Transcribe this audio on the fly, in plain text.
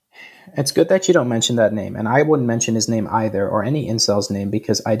It's good that you don't mention that name, and I wouldn't mention his name either, or any incel's name,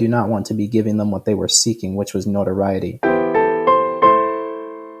 because I do not want to be giving them what they were seeking, which was notoriety.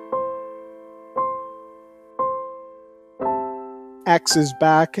 X is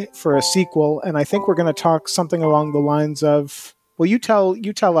back for a sequel, and I think we're going to talk something along the lines of, well, you tell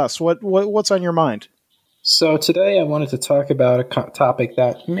us what's on your mind. So today I wanted to talk about a topic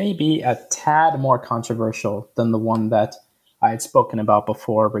that may be a tad more controversial than the one that I had spoken about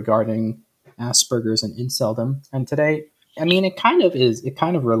before regarding Asperger's and inceldom. And today, it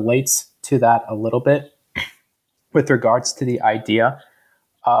kind of relates to that a little bit with regards to the idea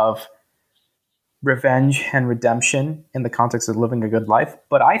of revenge and redemption in the context of living a good life.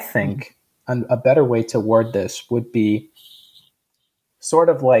 But I think a better way to word this would be sort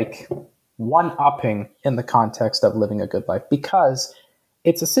of like one-upping in the context of living a good life, because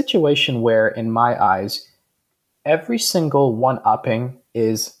it's a situation where, in my eyes, every single one-upping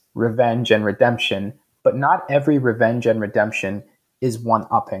is revenge and redemption, but not every revenge and redemption is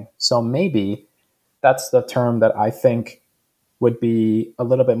one-upping. So maybe that's the term that I think would be a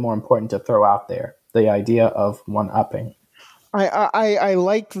little bit more important to throw out there, the idea of one-upping. I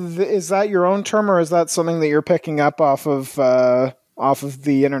like, is that your own term, or is that something that you're picking up off of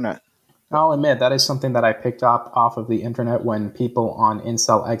the internet? I'll admit that is something that I picked up off of the internet when people on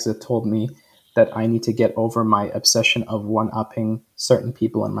Incel Exit told me that I need to get over my obsession of one-upping certain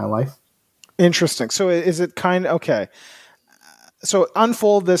people in my life. Interesting. So is it okay. So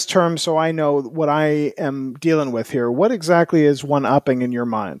unfold this term so I know what I am dealing with here. What exactly is one-upping in your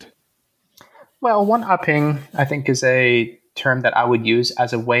mind? Well, one-upping, I think, is a term that I would use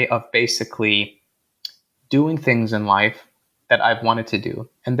as a way of basically doing things in life that I've wanted to do.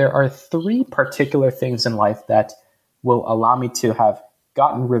 And there are 3 particular things in life that will allow me to have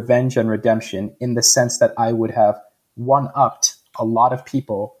gotten revenge and redemption, in the sense that I would have one-upped a lot of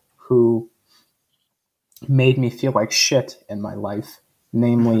people who made me feel like shit in my life,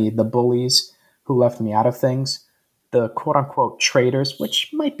 namely the bullies who left me out of things, the quote-unquote traitors, which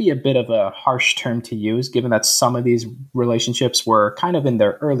might be a bit of a harsh term to use, given that some of these relationships were kind of in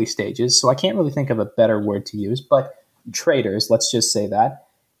their early stages, so I can't really think of a better word to use, but traitors, let's just say that,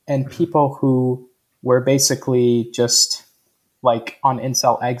 and people who were basically just like on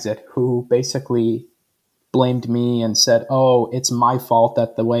Incel Exit, who basically blamed me and said, oh, it's my fault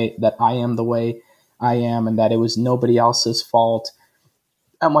that I am the way I am, and that it was nobody else's fault,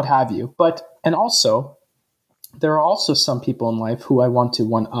 and what have you. And also, there are also some people in life who I want to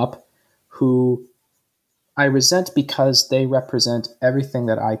one-up, who I resent because they represent everything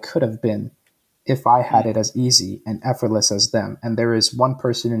that I could have been if I had it as easy and effortless as them. And there is one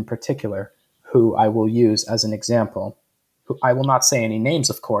person in particular who I will use as an example. Who I will not say any names,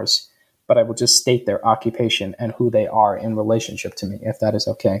 of course, but I will just state their occupation and who they are in relationship to me, if that is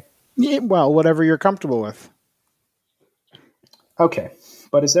okay. Yeah, well, whatever you're comfortable with. Okay,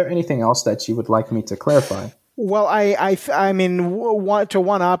 but is there anything else that you would like me to clarify? Well, I mean, to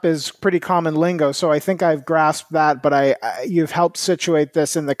one-up is pretty common lingo, so I think I've grasped that, but you've helped situate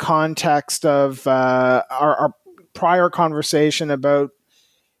this in the context of our prior conversation about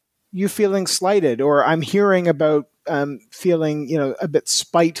you feeling slighted, or I'm hearing about feeling, a bit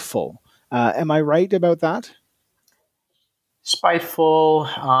spiteful. Am I right about that? Spiteful,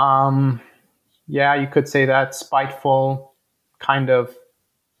 yeah, you could say that. Spiteful, kind of.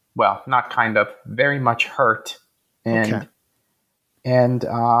 Well, not kind of, very much hurt, and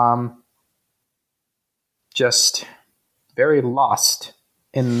just very lost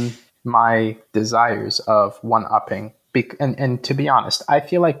in my desires of one-upping. And to be honest, I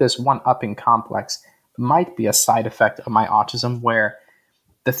feel like this one-upping complex might be a side effect of my autism, where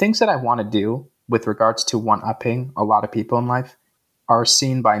the things that I want to do with regards to one-upping a lot of people in life are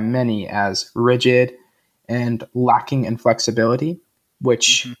seen by many as rigid and lacking in flexibility,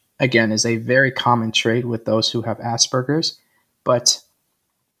 which again is a very common trait with those who have Asperger's. But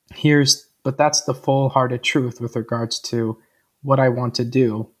that's the full-hearted truth with regards to what I want to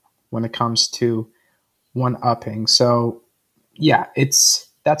do when it comes to one-upping. So yeah,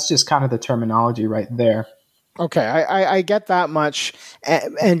 that's just kind of the terminology right there. Okay, I get that much.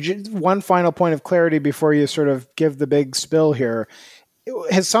 And one final point of clarity before you sort of give the big spill here.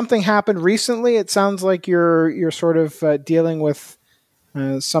 Has something happened recently? It sounds like you're sort of dealing with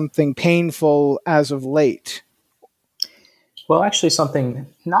something painful as of late. Well, actually, something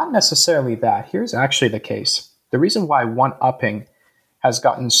not necessarily that. Here's actually the case. The reason why one-upping has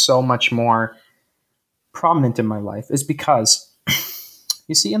gotten so much more prominent in my life is because,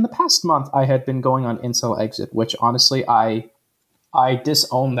 you see, in the past month, I had been going on Incel Exit, which honestly, I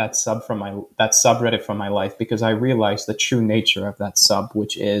disowned that subreddit from my life, because I realized the true nature of that sub,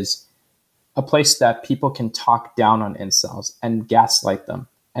 which is a place that people can talk down on incels and gaslight them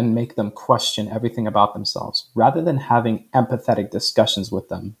and make them question everything about themselves, rather than having empathetic discussions with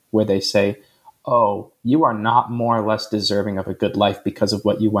them where they say, oh, you are not more or less deserving of a good life because of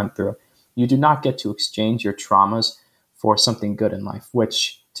what you went through. You do not get to exchange your traumas for something good in life,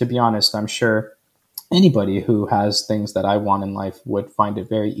 which, to be honest, I'm sure anybody who has things that I want in life would find it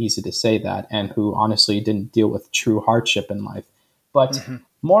very easy to say that, and who honestly didn't deal with true hardship in life. But Mm-hmm.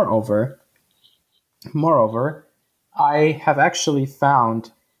 moreover, I have actually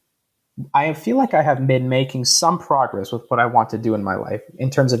found I feel like I have been making some progress with what I want to do in my life in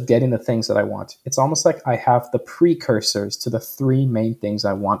terms of getting the things that I want. It's almost like I have the precursors to the three main things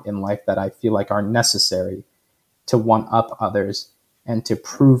I want in life that I feel like are necessary to one up others and to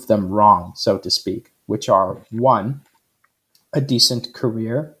prove them wrong, so to speak, which are one, a decent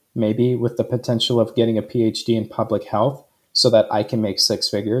career, maybe with the potential of getting a PhD in public health so that I can make six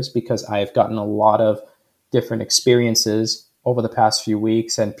figures, because I have gotten a lot of different experiences over the past few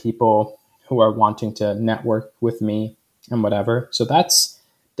weeks and people who are wanting to network with me and whatever. So that's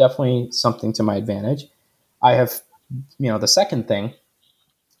definitely something to my advantage. I have, the second thing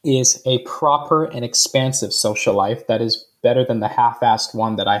is a proper and expansive social life that is better than the half-assed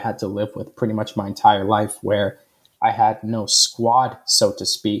one that I had to live with pretty much my entire life, where I had no squad, so to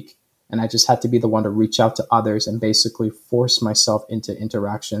speak, and I just had to be the one to reach out to others and basically force myself into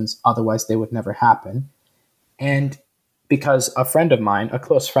interactions. Otherwise, they would never happen. And because a friend of mine, a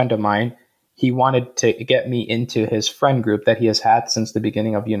close friend of mine, he wanted to get me into his friend group that he has had since the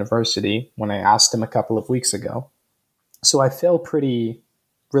beginning of university when I asked him a couple of weeks ago. So I feel pretty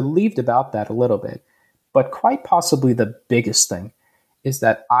relieved about that a little bit. But quite possibly the biggest thing is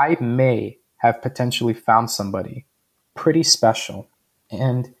that I may have potentially found somebody pretty special.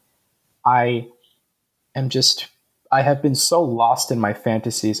 And I am just, I have been so lost in my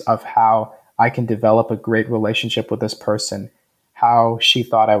fantasies of how I can develop a great relationship with this person, how she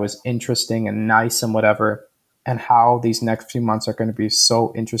thought I was interesting and nice and whatever, and how these next few months are going to be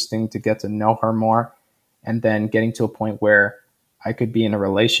so interesting to get to know her more, and then getting to a point where I could be in a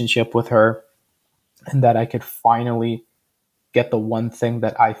relationship with her, and that I could finally get the one thing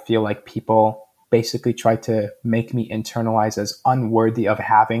that I feel like people basically try to make me internalize as unworthy of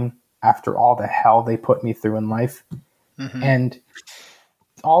having after all the hell they put me through in life. Mm-hmm. And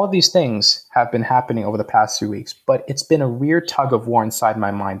all of these things have been happening over the past few weeks, but it's been a weird tug of war inside my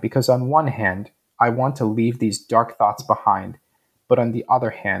mind, because on one hand, I want to leave these dark thoughts behind, but on the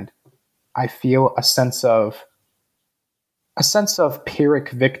other hand, I feel a sense of Pyrrhic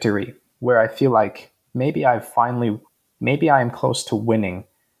victory, where I feel like maybe I am close to winning,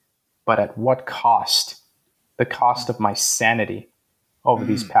 but at what cost? The cost of my sanity over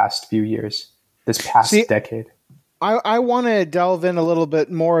these past few years, this See, past decade. I want to delve in a little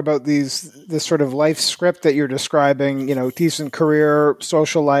bit more about this sort of life script that you're describing, decent career,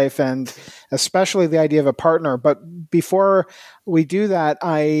 social life, and especially the idea of a partner. But before we do that,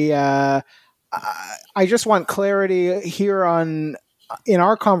 I just want clarity here in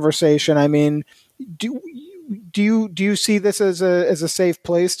our conversation. I mean, do you see this as a safe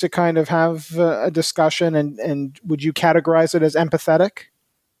place to kind of have a discussion, and would you categorize it as empathetic?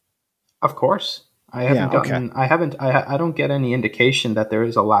 Of course. Yeah. Okay. I don't get any indication that there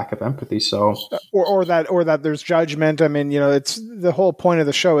is a lack of empathy. So, Or that there's judgment. I mean, it's the whole point of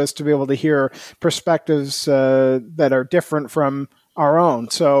the show is to be able to hear perspectives that are different from our own.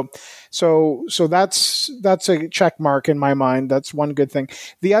 So that's a check mark in my mind. That's one good thing.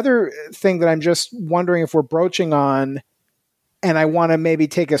 The other thing that I'm just wondering if we're broaching on, and I want to maybe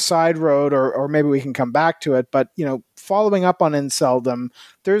take a side road, or maybe we can come back to it. But following up on inceldom,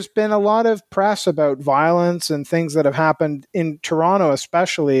 there's been a lot of press about violence and things that have happened in Toronto,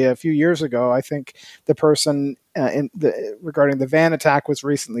 especially a few years ago. I think the person regarding the van attack was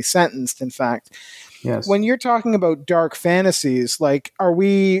recently sentenced. In fact, yes. when you're talking about dark fantasies, like are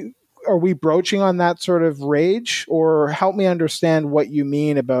we broaching on that sort of rage, or help me understand what you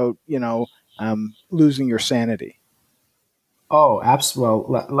mean about losing your sanity? Oh, absolutely.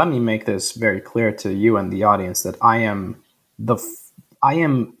 Well, let me make this very clear to you and the audience that I am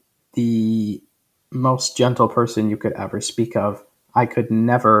the most gentle person you could ever speak of. I could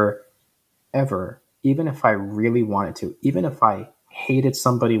never, ever, even if I really wanted to, even if I hated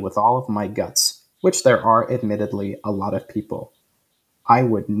somebody with all of my guts, which there are admittedly a lot of people, I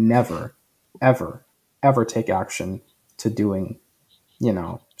would never, ever, ever take action to doing,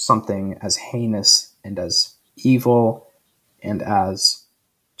 something as heinous and as evil and as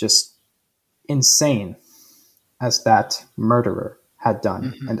just insane as that murderer had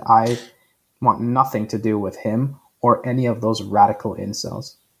done. Mm-hmm. And I want nothing to do with him or any of those radical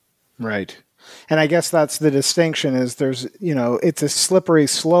incels. Right. And I guess that's the distinction is there's, it's a slippery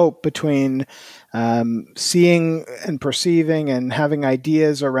slope between seeing and perceiving and having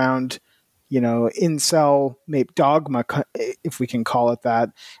ideas around, incel maybe dogma, if we can call it that,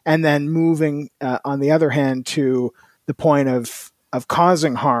 and then moving on the other hand to the point of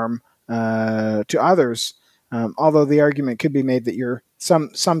causing harm to others. Although the argument could be made that you're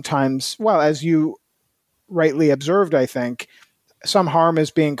sometimes, well, as you rightly observed, I think, some harm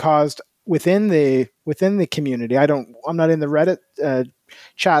is being caused within the community. I'm not in the Reddit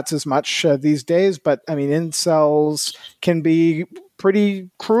chats as much these days, but I mean, incels can be pretty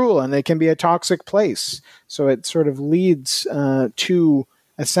cruel and they can be a toxic place. So it sort of leads to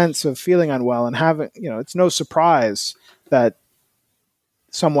a sense of feeling unwell and having, it's no surprise that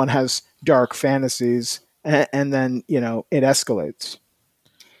someone has dark fantasies and then, it escalates.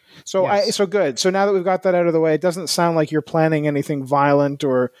 So Yes. so good. So now that we've got that out of the way, it doesn't sound like you're planning anything violent,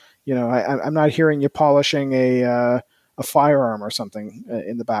 or I'm not hearing you polishing a firearm or something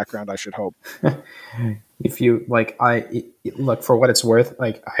in the background. I should hope. If you like, I look, for what it's worth.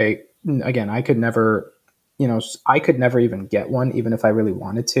 Like, I could never, I could never even get one, even if I really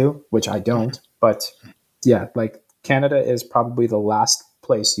wanted to, which I don't. But yeah, like, Canada is probably the last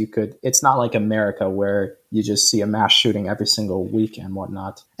place you could. It's not like America where you just see a mass shooting every single week and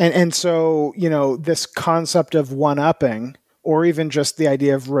whatnot. And so, this concept of one-upping, or even just the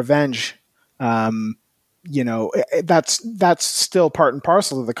idea of revenge, that's still part and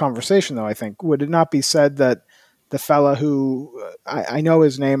parcel of the conversation, though. I think, would it not be said that the fella who I know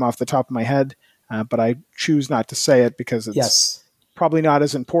his name off the top of my head, but I choose not to say it because it's probably not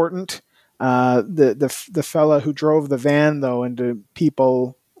as important. The fella who drove the van, though, into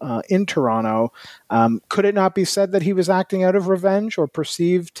people in Toronto, could it not be said that he was acting out of revenge or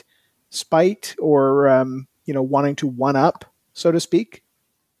perceived spite, or wanting to one up, so to speak,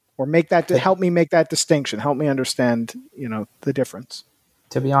 or help me make that distinction, help me understand the difference.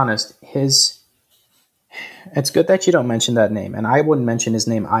 To be honest, it's good that you don't mention that name, and I wouldn't mention his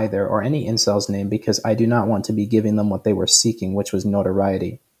name either, or any incel's name, because I do not want to be giving them what they were seeking, which was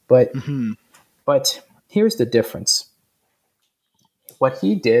notoriety. But here's the difference. What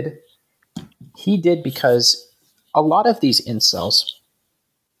he did because a lot of these incels,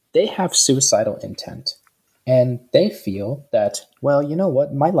 they have suicidal intent. And they feel that, well, you know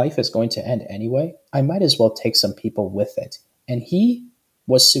what? My life is going to end anyway. I might as well take some people with it. And he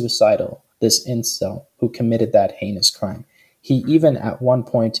was suicidal, this incel who committed that heinous crime. He even at one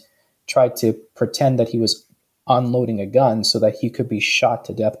point tried to pretend that he was unloading a gun so that he could be shot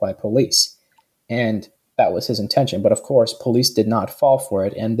to death by police. And that was his intention. But of course, police did not fall for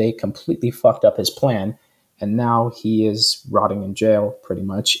it, and they completely fucked up his plan. And now he is rotting in jail, pretty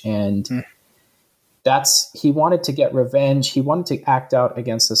much. And he wanted to get revenge. He wanted to act out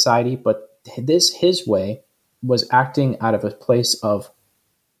against society, but his way was acting out of a place of,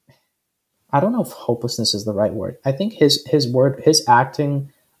 I don't know if hopelessness is the right word. I think his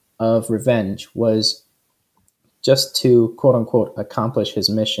acting of revenge was just to, quote unquote, accomplish his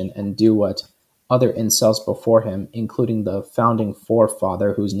mission and do what other incels before him, including the founding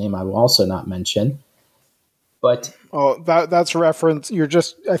forefather, whose name I will also not mention. But that's reference.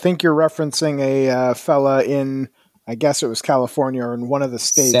 I think you're referencing a fella in, I guess it was California or in one of the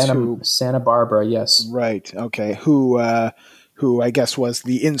states, Santa Barbara, yes, right, okay, who I guess was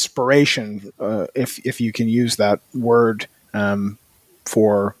the inspiration, if you can use that word,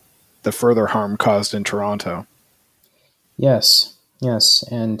 for the further harm caused in Toronto. Yes,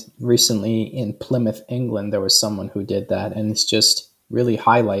 and recently in Plymouth, England, there was someone who did that, and it's just really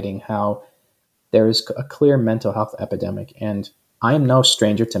highlighting how there is a clear mental health epidemic. And I am no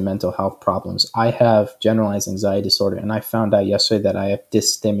stranger to mental health problems. I have generalized anxiety disorder, and I found out yesterday that I have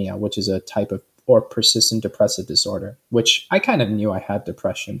dysthymia, which is a type of, or persistent depressive disorder, which I kind of knew I had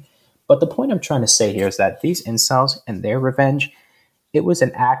depression. But the point I'm trying to say here is that these incels and their revenge, it was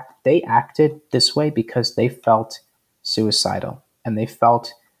an act. They acted this way because they felt suicidal and they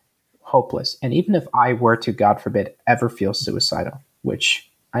felt hopeless. And even if I were to, God forbid, ever feel suicidal, which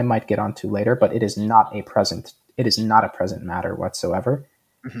I might get onto later, but it is not a present matter whatsoever.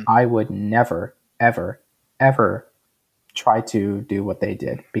 Mm-hmm. I would never, ever, ever try to do what they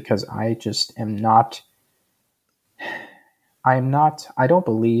did, because I just am not, I don't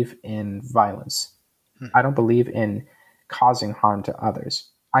believe in violence. Mm-hmm. I don't believe in causing harm to others.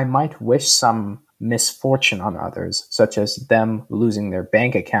 I might wish some misfortune on others, such as them losing their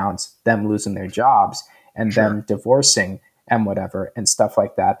bank accounts, them losing their jobs, and them divorcing and whatever and stuff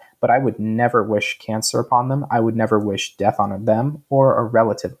like that. But I would never wish cancer upon them. I would never wish death on them or a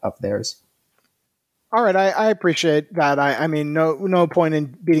relative of theirs. All right, I appreciate that. I mean, no point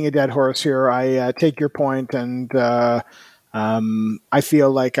in beating a dead horse here. I take your point, and I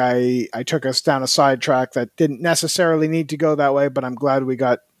feel like I took us down a sidetrack that didn't necessarily need to go that way, but I'm glad we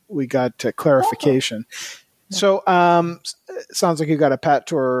got clarification. So, sounds like you got a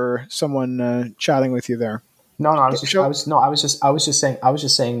pet or someone chatting with you there. No, no, So, I was just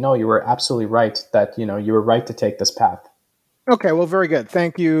saying, no, you were absolutely right that, you were right to take this path. okay, well, very good.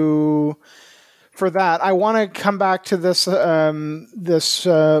 Thank you for that. I want to come back to this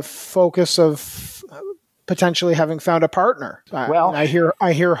focus of potentially having found a partner. Well, I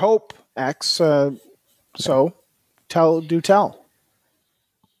hear hope X. So tell.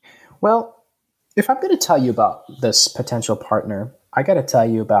 well, if I'm going to tell you about this potential partner, I got to tell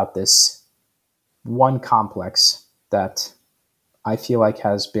you about this one complex that I feel like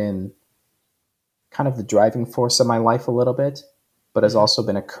has been kind of the driving force of my life a little bit, but has also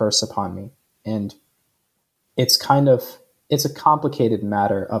been a curse upon me. And it's it's a complicated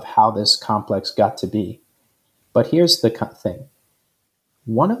matter of how this complex got to be. But here's the thing.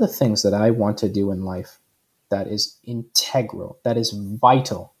 One of the things that I want to do in life that is integral, that is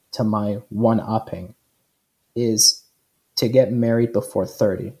vital to my one-upping is to get married before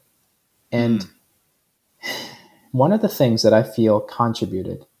 30. And one of the things that I feel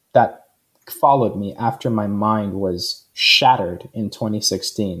contributed, that followed me after my mind was shattered in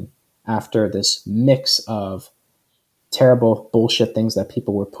 2016, after this mix of terrible bullshit things that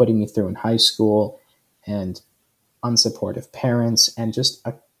people were putting me through in high school and unsupportive parents and just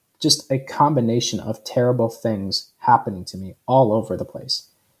a combination of terrible things happening to me all over the place.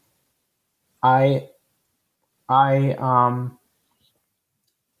 I I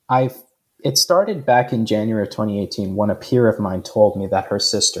I It started back in January of 2018 when a peer of mine told me that her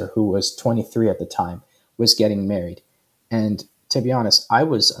sister, who was 23 at the time, was getting married. And to be honest, I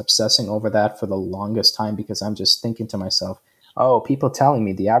was obsessing over that for the longest time because I'm just thinking to myself, oh, people telling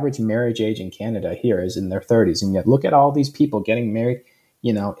me the average marriage age in Canada here is in their 30s. And yet look at all these people getting married,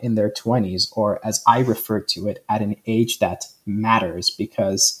 in their 20s, or as I refer to it, at an age that matters,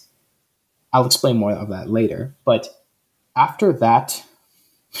 because I'll explain more of that later. But after that,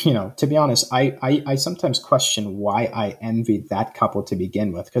 to be honest, I sometimes question why I envied that couple to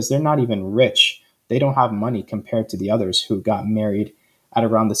begin with, because they're not even rich. They don't have money compared to the others who got married at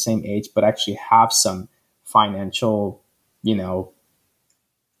around the same age, but actually have some financial,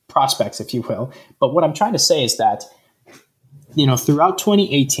 prospects, if you will. But what I'm trying to say is that, throughout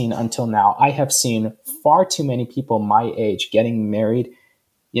 2018 until now, I have seen far too many people my age getting married,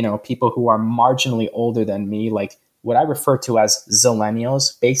 people who are marginally older than me, like what I refer to as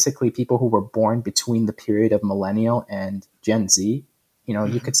zillennials, basically people who were born between the period of millennial and Gen Z.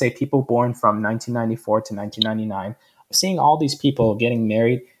 You could say people born from 1994 to 1999. Seeing all these people getting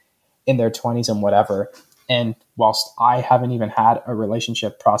married in their 20s and whatever. And whilst I haven't even had a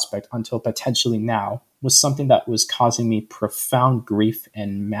relationship prospect until potentially now, was something that was causing me profound grief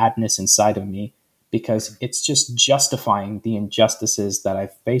and madness inside of me, because it's just justifying the injustices that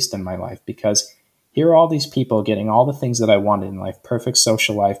I've faced in my life. Because here are all these people getting all the things that I wanted in life, perfect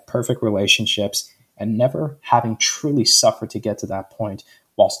social life, perfect relationships, and never having truly suffered to get to that point,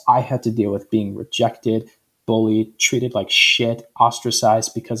 whilst I had to deal with being rejected, bullied, treated like shit,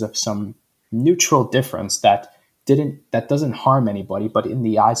 ostracized because of some neutral difference that doesn't harm anybody, but in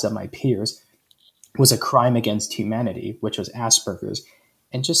the eyes of my peers was a crime against humanity, which was Asperger's.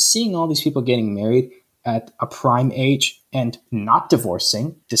 And just seeing all these people getting married at a prime age and not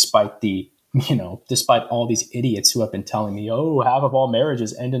divorcing, despite all these idiots who have been telling me, oh, half of all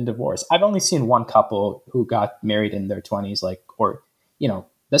marriages end in divorce. I've only seen one couple who got married in their 20s,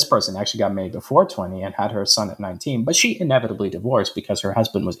 this person actually got married before 20 and had her son at 19, but she inevitably divorced because her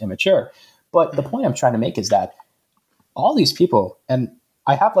husband was immature. But the point I'm trying to make is that all these people, and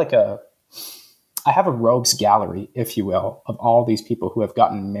I have a rogues gallery, if you will, of all these people who have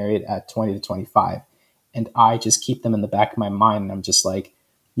gotten married at 20 to 25. And I just keep them in the back of my mind. And I'm just like,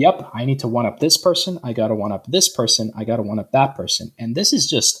 yep, I need to one up this person. I got to one up this person. I got to one up that person. And this is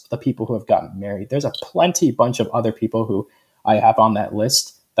just the people who have gotten married. There's a plenty bunch of other people who I have on that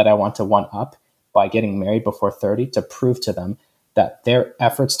list that I want to one up by getting married before 30 to prove to them that their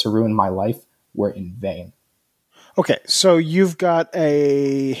efforts to ruin my life were in vain. Okay, so you've got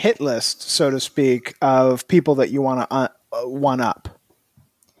a hit list, so to speak, of people that you want to one up.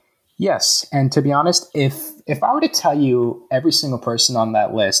 Yes, and to be honest, if I were to tell you every single person on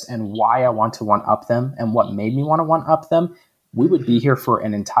that list and why I want to one up them and what made me want to one up them, we would be here for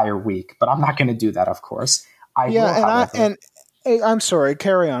an entire week. But I'm not going to do that, of course. I'm sorry.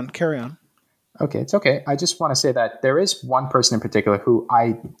 Carry on. Okay, it's okay. I just want to say that there is one person in particular who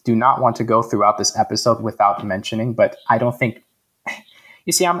I do not want to go throughout this episode without mentioning, but I don't think.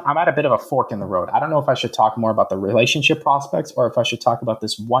 You see, I'm at a bit of a fork in the road. I don't know if I should talk more about the relationship prospects or if I should talk about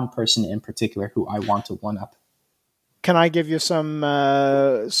this one person in particular who I want to one up. Can I give you some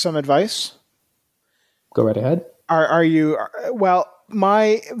advice? Go right ahead. Are you well?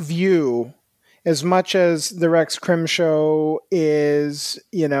 My view, as much as the Rex Crim show is,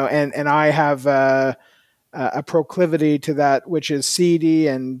 and I have a proclivity to that which is seedy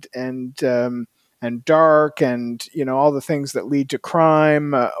and dark, and all the things that lead to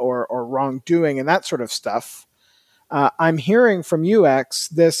crime or wrongdoing and that sort of stuff. I'm hearing from UX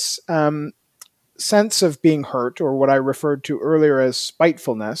this sense of being hurt, or what I referred to earlier as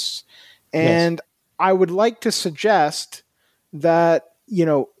spitefulness, Yes. and I would like to suggest that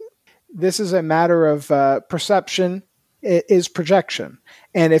this is a matter of perception is projection.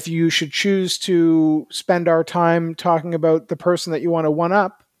 And if you should choose to spend our time talking about the person that you want to one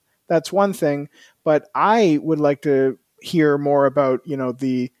up, that's one thing. But I would like to hear more about,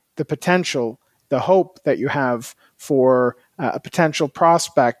 the potential, the hope that you have for a potential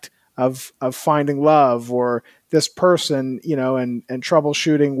prospect of finding love, or this person, and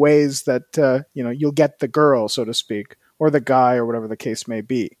troubleshooting ways that, you'll get the girl, so to speak, or the guy, or whatever the case may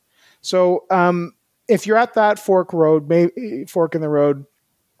be. So, if you're at that fork in the road,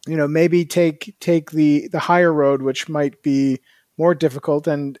 maybe take the higher road, which might be more difficult,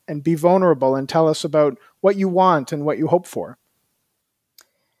 and be vulnerable and tell us about what you want and what you hope for.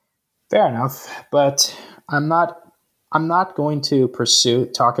 Fair enough, but I'm not going to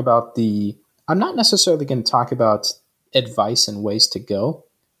talk about I'm not necessarily going to talk about advice and ways to go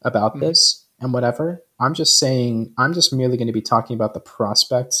about this and whatever. I'm just merely going to be talking about the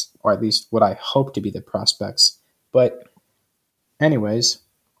prospects, or at least what I hope to be the prospects. But anyways,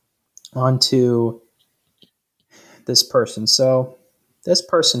 on to this person. So this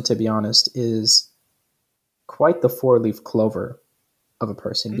person, to be honest, is quite the four-leaf clover of a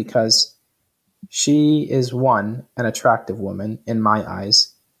person, because she is, one, an attractive woman in my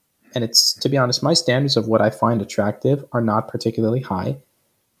eyes. And it's, to be honest, my standards of what I find attractive are not particularly high.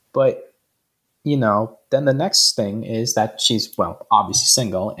 But, then the next thing is that she's, well, obviously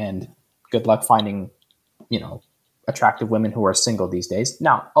single, and good luck finding, attractive women who are single these days.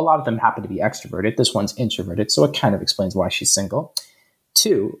 Now, a lot of them happen to be extroverted. This one's introverted, so it kind of explains why she's single.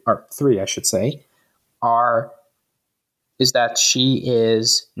 Three, I should say, is that she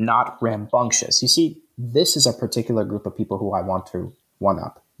is not rambunctious. You see, this is a particular group of people who I want to one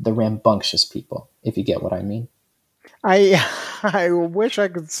up. The rambunctious people, if you get what I mean. I wish I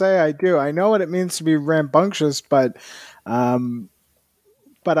could say I do. I know what it means to be rambunctious, but I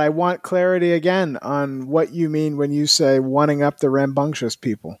want clarity again on what you mean when you say wanting up the rambunctious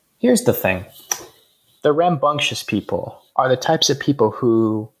people. Here's the thing. The rambunctious people are the types of people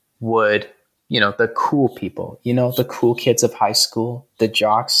who would, the cool people, the cool kids of high school, the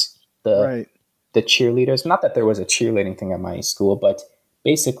jocks, the cheerleaders. Not that there was a cheerleading thing at my school, but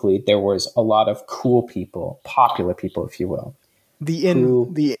basically there was a lot of cool people, popular people, if you will. The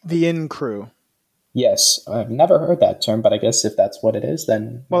in crew. Yes, I've never heard that term, but I guess if that's what it is,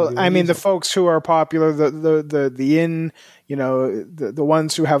 then. Well, I mean, the folks who are popular, the in, the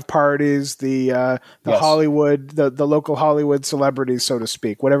ones who have parties, the yes. Hollywood, the local Hollywood celebrities, so to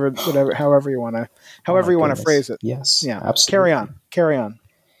speak, however you want to phrase it. Yes, yeah, absolutely. Carry on.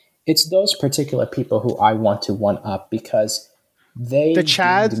 It's those particular people who I want to one up, because the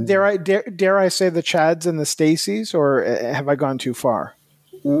Chads, dare I say the Chads and the Stacys, or have I gone too far?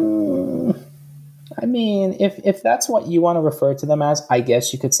 I mean, if that's what you want to refer to them as, I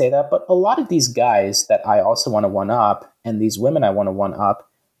guess you could say that. But a lot of these guys that I also want to one up, and these women I want to one up,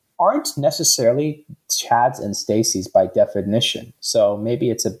 aren't necessarily Chads and Stacys by definition. So maybe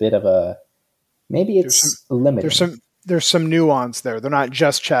it's limited. There's some nuance there. They're not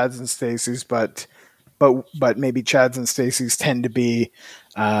just Chads and Stacys, but maybe Chads and Stacys tend to be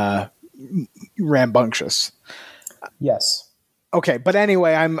rambunctious. Yes. Okay, but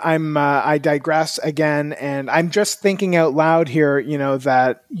anyway, I digress again, and I'm just thinking out loud here,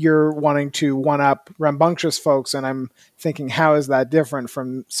 that you're wanting to one up rambunctious folks, and I'm thinking, how is that different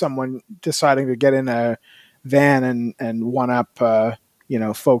from someone deciding to get in a van and one up,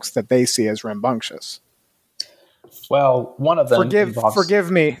 folks that they see as rambunctious? Well, one of them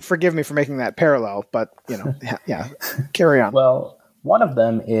forgive me for making that parallel, but yeah, carry on. Well, one of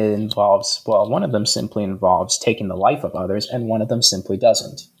them simply involves taking the life of others, and one of them simply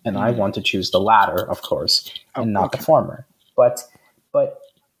doesn't. And I want to choose the latter, of course, and not the former. But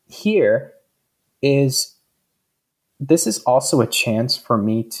this is also a chance for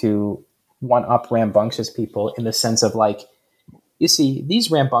me to one-up rambunctious people in the sense of like, you see,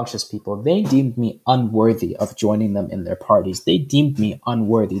 these rambunctious people, they deemed me unworthy of joining them in their parties. They deemed me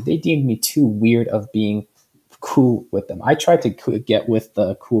unworthy. They deemed me too weird of being cool with them. I tried to get with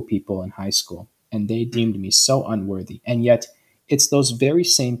the cool people in high school, and they deemed me so unworthy. And yet, it's those very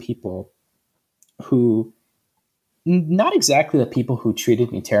same people who, not exactly the people who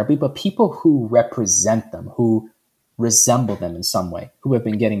treated me terribly, but people who represent them, who resemble them in some way, who have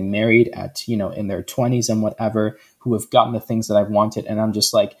been getting married at, in their 20s and whatever, who have gotten the things that I've wanted. And I'm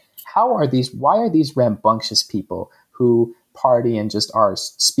just like, why are these rambunctious people who party and just are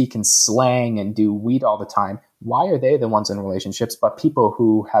speaking slang and do weed all the time? Why are they the ones in relationships? But people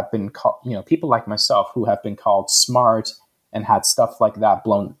who have been called, people like myself who have been called smart and had stuff like that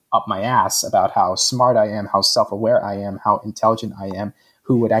blown up my ass about how smart I am, how self-aware I am, how intelligent I am,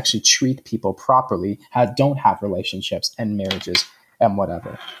 who would actually treat people properly, don't have relationships and marriages and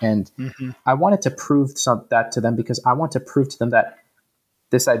whatever. And I wanted to prove that to them, because I want to prove to them that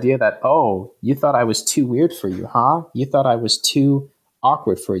this idea that, oh, you thought I was too weird for you, huh? You thought I was too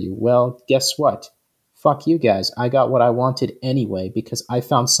awkward for you. Well, guess what? Fuck you guys. I got what I wanted anyway, because I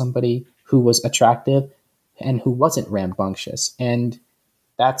found somebody who was attractive and who wasn't rambunctious. And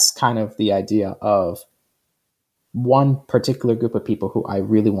that's kind of the idea of one particular group of people who I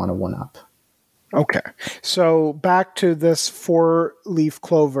really want to one up. Okay. So back to this 4-leaf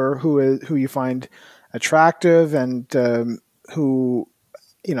clover who you find attractive and who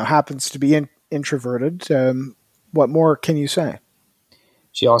happens to be introverted. What more can you say?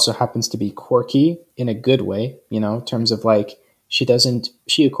 She also happens to be quirky in a good way, in terms of like, she,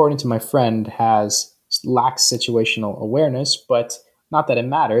 according to my friend, lacks situational awareness, but not that it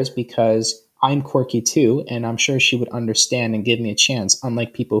matters, because I'm quirky too, and I'm sure she would understand and give me a chance,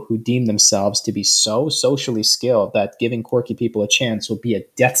 unlike people who deem themselves to be so socially skilled that giving quirky people a chance will be a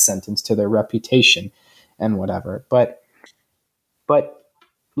death sentence to their reputation and whatever. But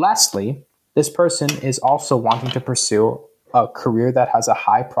lastly, this person is also wanting to pursue a career that has a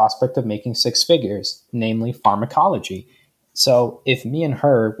high prospect of making 6 figures, namely pharmacology. So if me and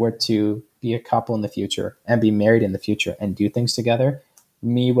her were to be a couple in the future and be married in the future and do things together,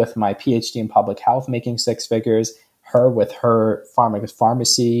 me with my PhD in public health making 6 figures, her with her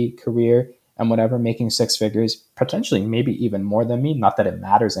pharmacy career and whatever making 6 figures, potentially maybe even more than me. Not that it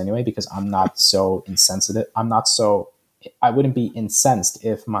matters anyway, because I'm not so insensitive. I wouldn't be incensed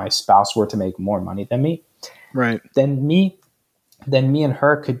if my spouse were to make more money than me. Right. Then me and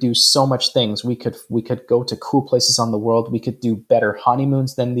her could do so much things. We could go to cool places on the world. We could do better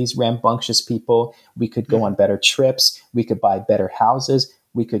honeymoons than these rambunctious people. We could go on better trips. We could buy better houses.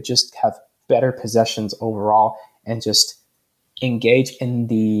 We could just have better possessions overall and just engage in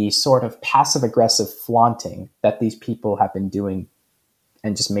the sort of passive aggressive flaunting that these people have been doing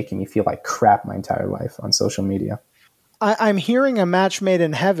and just making me feel like crap my entire life on social media. I'm hearing a match made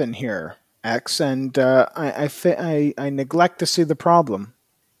in heaven here, X, and I neglect to see the problem.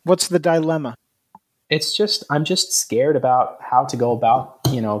 What's the dilemma? I'm just scared about how to go about,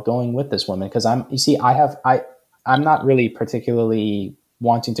 going with this woman, because I'm not really particularly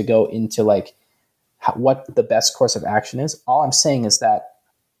wanting to go into like what the best course of action is. All I'm saying is that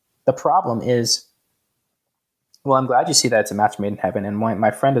the problem is, well, I'm glad you see that it's a match made in heaven, and my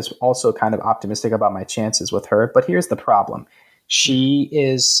friend is also kind of optimistic about my chances with her. But here's the problem: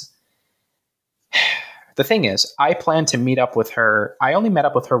 the thing is, I plan to meet up with her. I only met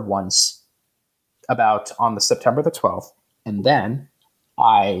up with her once, about on the September the 12th, and then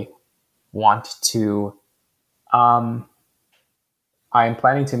I want to. I am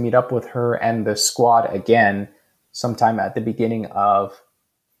planning to meet up with her and the squad again sometime at the beginning of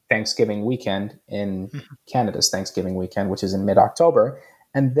Thanksgiving weekend in Canada's Thanksgiving weekend, which is in mid-October.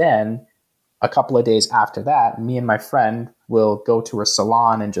 And then a couple of days after that, me and my friend will go to her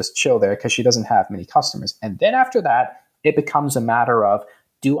salon and just chill there because she doesn't have many customers. And then after that, it becomes a matter of,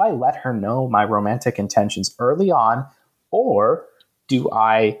 do I let her know my romantic intentions early on, or do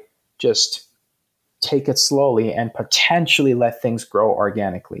I just take it slowly and potentially let things grow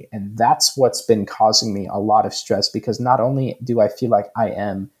organically? And that's what's been causing me a lot of stress, because not only do I feel like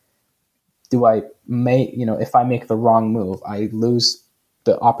if I make the wrong move, I lose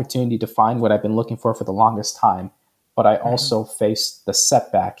the opportunity to find what I've been looking for the longest time, but I also face the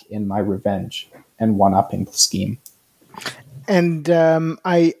setback in my revenge and one-upping scheme. And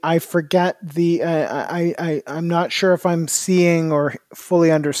I forget I'm not sure if I'm seeing or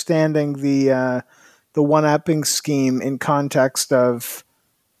fully understanding the one-upping scheme in context of,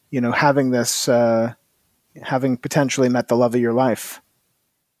 having this, having potentially met the love of your life.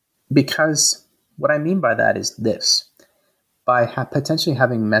 Because what I mean by that is this. by potentially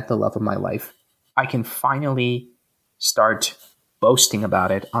having met the love of my life, I can finally start boasting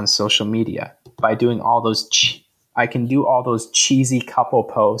about it on social media by doing all those. I can do all those cheesy couple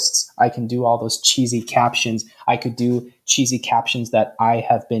posts. I can do all those cheesy captions. I could do cheesy captions that I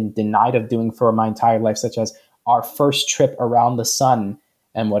have been denied of doing for my entire life, such as our first trip around the sun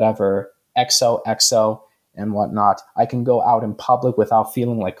and whatever, XOXO and whatnot. I can go out in public without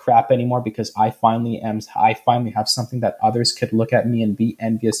feeling like crap anymore because I finally have something that others could look at me and be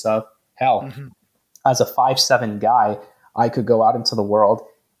envious of. Hell, as a 5'7" guy, I could go out into the world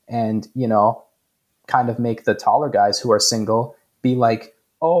and, kind of make the taller guys who are single be like,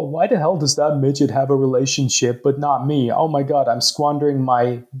 oh, why the hell does that midget have a relationship but not me? Oh my God, I'm squandering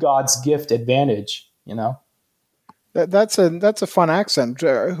my God's gift advantage, That's a fun accent.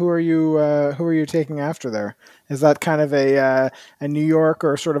 Who are you taking after there? Is that kind of a New York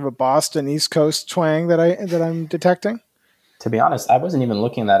or sort of a Boston East Coast twang that I'm detecting? To be honest, I wasn't even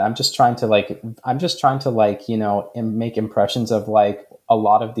looking at that. I'm just trying to make impressions of like a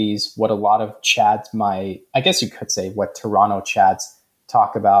lot of these, what a lot of Chads I guess you could say what Toronto Chads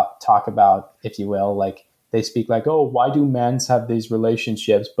talk about, if you will. Like they speak like, oh, why do mans have these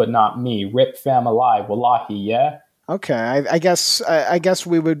relationships, but not me? Rip fam alive. Wallahi. Yeah. Okay. I guess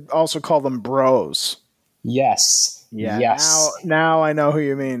we would also call them bros. Yes. Yeah. Yes. Now I know who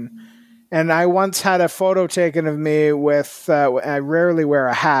you mean. And I once had a photo taken of me with, I rarely wear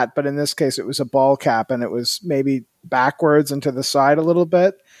a hat, but in this case it was a ball cap and it was maybe backwards and to the side a little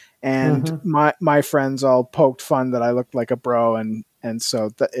bit. And my friends all poked fun that I looked like a bro. And so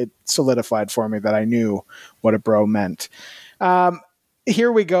it solidified for me that I knew what a bro meant.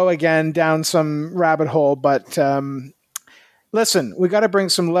 Here we go again down some rabbit hole, but listen, we got to bring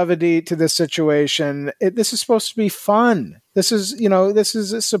some levity to this situation. This is supposed to be fun. This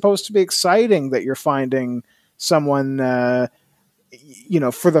is supposed to be exciting that you're finding someone,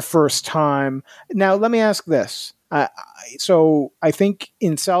 for the first time. Now, let me ask this. So I think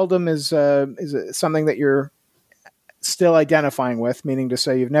inceldom is something that you're still identifying with, meaning to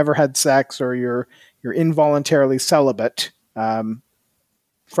say you've never had sex or you're involuntarily celibate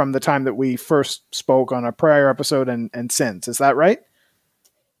from the time that we first spoke on a prior episode and since. Is that right?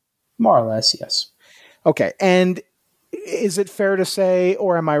 More or less, yes. Okay. And is it fair to say,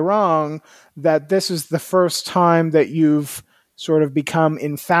 or am I wrong, that this is the first time that you've sort of become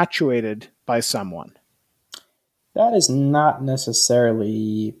infatuated by someone? That is not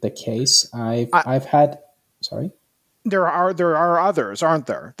necessarily the case. I've had. Sorry. There are others, aren't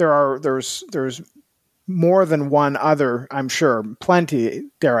there? There's more than one other, I'm sure, plenty,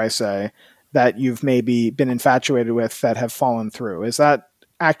 dare I say, that you've maybe been infatuated with that have fallen through. Is that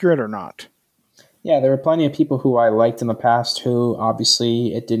accurate or not? Yeah, there were plenty of people who I liked in the past who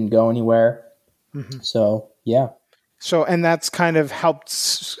obviously it didn't go anywhere. Mm-hmm. So, yeah. So, and that's kind of helped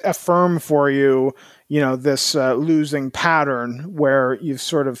affirm for you, this losing pattern where you've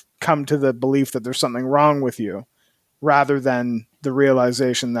sort of come to the belief that there's something wrong with you, rather than the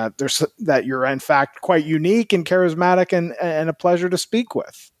realization that you're in fact quite unique and charismatic and a pleasure to speak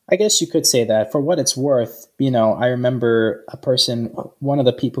with. I guess you could say that. For what it's worth, I remember one of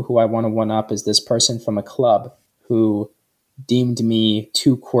the people who I want to one up is this person from a club who deemed me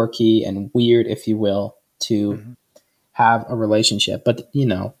too quirky and weird, if you will, to have a relationship. But,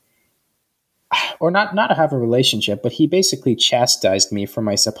 or not to have a relationship, but he basically chastised me for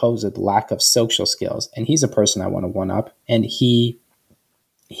my supposed lack of social skills. And he's a person I want to one up. And he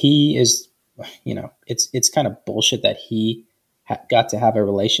is, it's kind of bullshit that he got to have a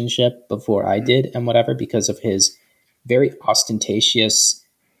relationship before I did and whatever, because of his very ostentatious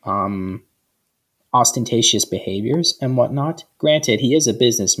behaviors and whatnot. Granted, he is a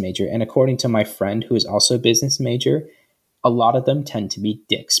business major. And according to my friend who is also a business major, a lot of them tend to be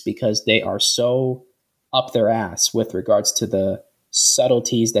dicks because they are so up their ass with regards to the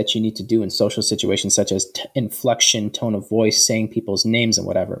subtleties that you need to do in social situations, such as inflection, tone of voice, saying people's names and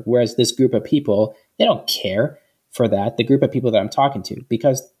whatever. Whereas this group of people, they don't care for that. The group of people that I'm talking to,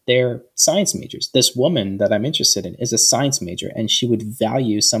 because they're science majors. This woman that I'm interested in is a science major, and she would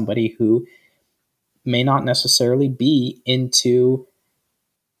value somebody who may not necessarily be into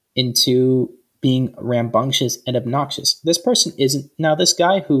being rambunctious and obnoxious. This person isn't. Now, this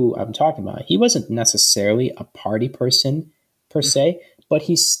guy who I'm talking about, he wasn't necessarily a party person per se, but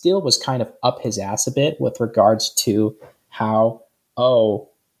he still was kind of up his ass a bit with regards to how,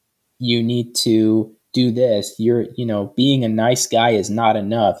 you need to do this. Being a nice guy is not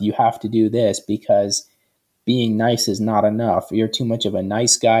enough. You have to do this because being nice is not enough. You're too much of a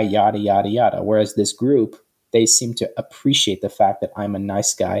nice guy, yada, yada, yada. Whereas this group they seem to appreciate the fact that I'm a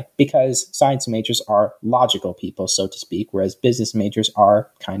nice guy, because science majors are logical people, so to speak, whereas business majors are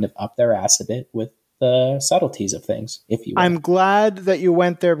kind of up their ass a bit with the subtleties of things, if you will. I'm glad that you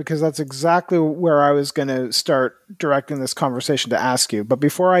went there, because that's exactly where I was going to start directing this conversation to ask you. But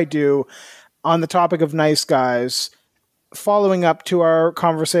before I do, on the topic of nice guys, following up to our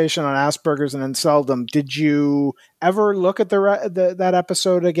conversation on Asperger's and inceldom, did you ever look at that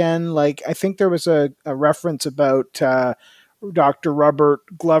episode again? Like, I think there was a reference about Dr. Robert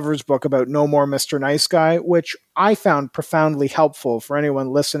Glover's book about No More Mr. Nice Guy, which I found profoundly helpful for anyone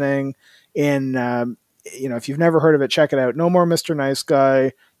listening in, if you've never heard of it, check it out. No More Mr. Nice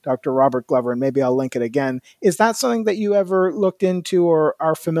Guy, Dr. Robert Glover, and maybe I'll link it again. Is that something that you ever looked into or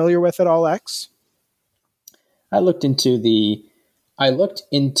are familiar with at all, X? I looked into the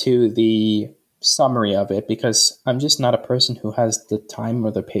summary of it, because I'm just not a person who has the time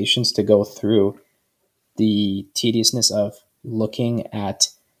or the patience to go through the tediousness of looking at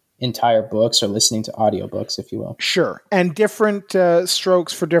entire books or listening to audiobooks, if you will. Sure. And different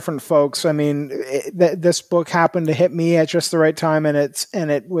strokes for different folks. I mean, this book happened to hit me at just the right time, and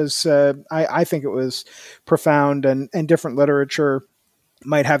it was I think it was profound, and different literature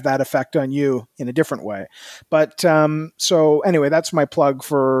might have that effect on you in a different way. But so anyway, that's my plug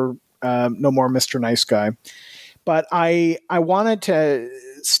for No More Mr. Nice Guy. But I wanted to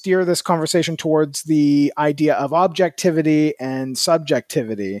steer this conversation towards the idea of objectivity and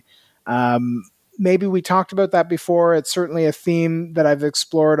subjectivity. Maybe we talked about that before. It's certainly a theme that I've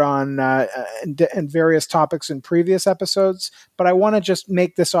explored on and various topics in previous episodes. But I want to just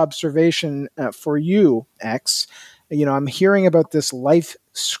make this observation for you, X. I'm hearing about this life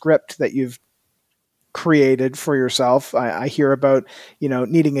script that you've created for yourself. I hear about,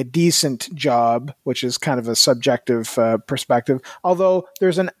 needing a decent job, which is kind of a subjective perspective. Although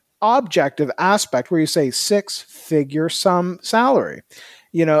there's an objective aspect where you say 6-figure sum salary,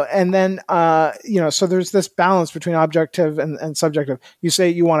 and then, so there's this balance between objective and subjective. You say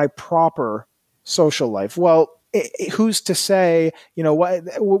you want a proper social life. Well, who's to say,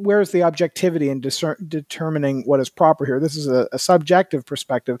 where's the objectivity in determining what is proper here? This is a subjective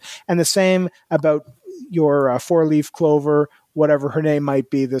perspective. And the same about your four-leaf clover, whatever her name might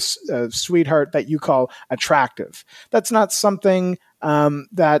be, this sweetheart that you call attractive. That's not something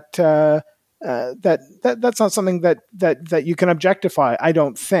that's not something that you can objectify, I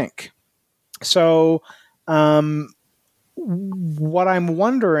don't think. So what I'm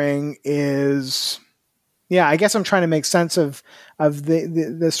wondering is, I guess I'm trying to make sense of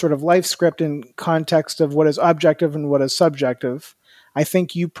the sort of life script in context of what is objective and what is subjective. I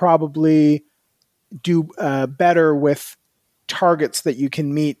think you probably do better with targets that you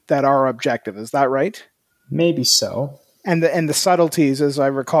can meet that are objective. Is that right? Maybe so. And the subtleties, as I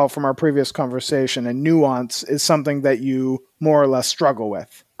recall from our previous conversation, and nuance is something that you more or less struggle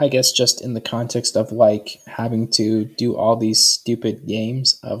with. I guess just in the context of like having to do all these stupid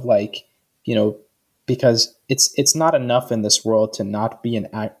games of like, because it's not enough in this world to not be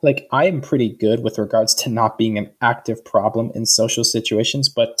I am pretty good with regards to not being an active problem in social situations,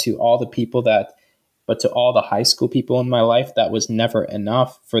 but to all the high school people in my life, that was never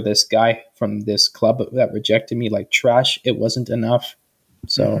enough. For this guy from this club that rejected me like trash, it wasn't enough.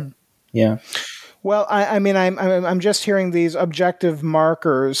 So, yeah. Well, I mean, I'm just hearing these objective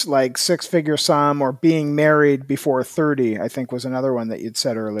markers like 6-figure sum or being married before 30, I think was another one that you'd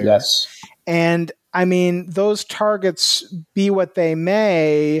said earlier. Yes. And I mean, those targets be what they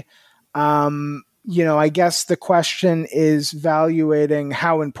may, I guess the question is evaluating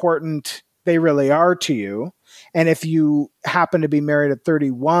how important they really are to you. And if you happen to be married at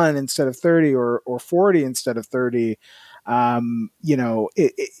 31 instead of 30 or 40 instead of 30, in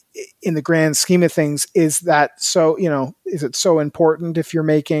the grand scheme of things, is that so, is it so important if you're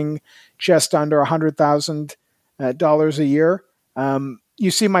making just under $100,000 a year?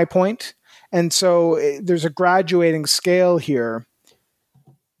 You see my point? And so there's a graduating scale here.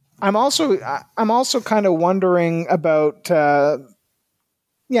 I'm also kind of wondering about, so,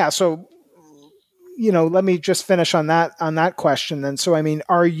 let me just finish on that question then. So, I mean,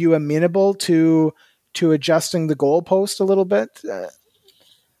 are you amenable to adjusting the goalpost a little bit?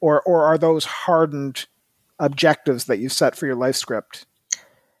 Or are those hardened objectives that you've set for your life script?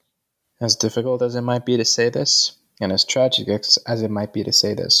 As difficult as it might be to say this, and as tragic as it might be to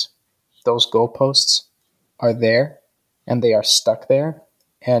say this, those goalposts are there, and they are stuck there,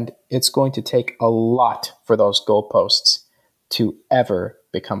 and it's going to take a lot for those goalposts to ever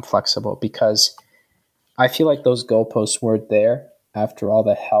become flexible, because I feel like those goalposts were there after all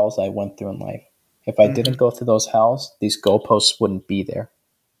the hells I went through in life. If I didn't go through those hells, these goalposts wouldn't be there.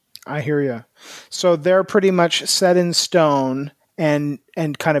 I hear you. So they're pretty much set in stone and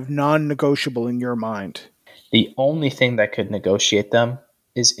kind of non-negotiable in your mind. The only thing that could negotiate them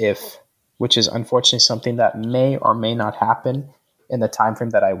is if, which is unfortunately something that may or may not happen in the time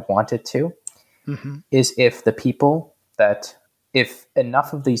frame that I want it to, Mm-hmm. is if the people that, if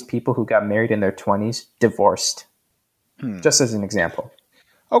enough of these people who got married in their 20s divorced, just as an example.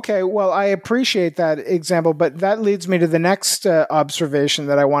 Okay, well, I appreciate that example, but that leads me to the next observation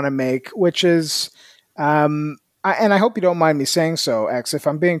that I want to make, which is, and I hope you don't mind me saying so, X. If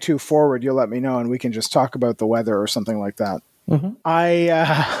I'm being too forward, you'll let me know, and we can just talk about the weather or something like that. Mm-hmm.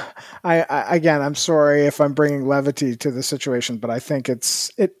 I again, I'm sorry if I'm bringing levity to the situation, but I think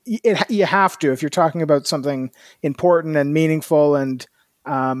you have to if you're talking about something important and meaningful, and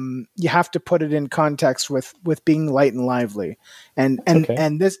you have to put it in context with being light and lively, and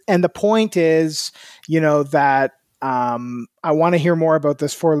okay. the point is, that I want to hear more about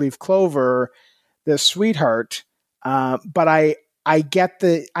this 4-leaf clover, this sweetheart, but I get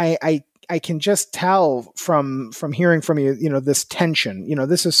I can just tell from hearing from you, this tension.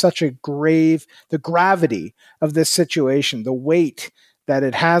 This is such a the gravity of this situation, the weight that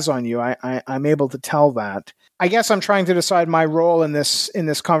it has on you. I'm able to tell that. I guess I'm trying to decide my role in this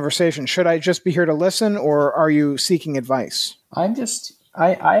conversation. Should I just be here to listen, or are you seeking advice? I'm just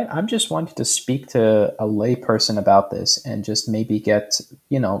wanting to speak to a lay person about this and just maybe get,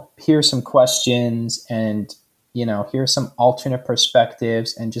 hear some questions and, hear some alternate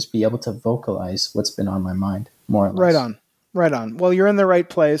perspectives and just be able to vocalize what's been on my mind, more or less. Right on. Well, you're in the right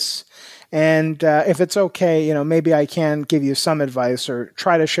place. And if it's okay, maybe I can give you some advice or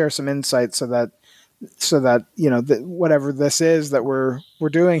try to share some insight so that whatever this is that we're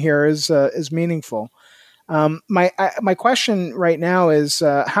doing here is meaningful. My question right now is,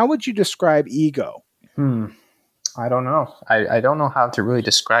 how would you describe ego? I don't know. I don't know how to really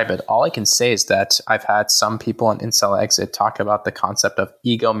describe it. All I can say is that I've had some people on Incel Exit talk about the concept of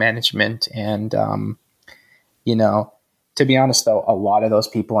ego management. And, to be honest, though, a lot of those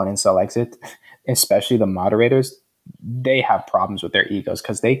people on Incel Exit, especially the moderators, they have problems with their egos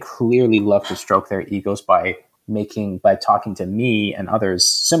because they clearly love to stroke their egos by talking to me and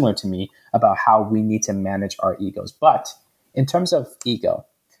others similar to me about how we need to manage our egos. But in terms of ego,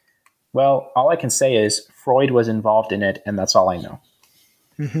 well, all I can say is Freud was involved in it, and that's all I know.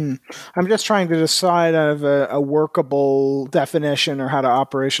 Mm-hmm. I'm just trying to decide out of a workable definition or how to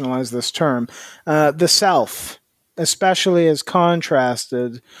operationalize this term. The self, especially as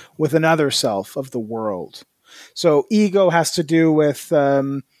contrasted with another self of the world. So ego has to do with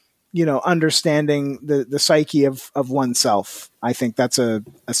understanding the psyche of oneself. I think that's a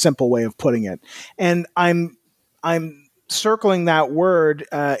simple way of putting it. And I'm circling that word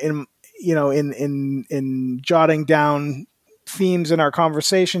in jotting down themes in our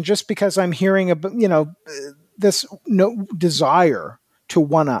conversation, just because I'm hearing this desire to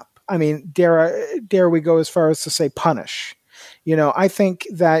one up. I mean, dare we go as far as to say punish? I think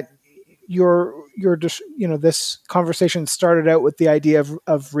that this conversation started out with the idea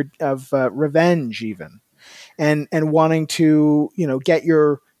of revenge, even, and wanting to get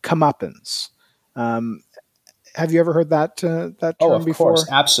your comeuppance. Have you ever heard that term of before? Course,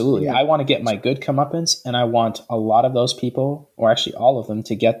 absolutely. Yeah. I want to get my good comeuppance, and I want a lot of those people, or actually all of them,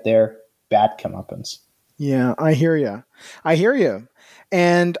 to get their bad comeuppance. Yeah, I hear you.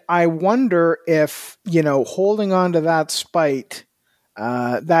 And I wonder if, holding on to that spite,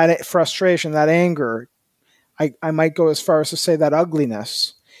 that frustration, that anger, I might go as far as to say that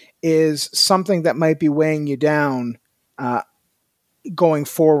ugliness is something that might be weighing you down going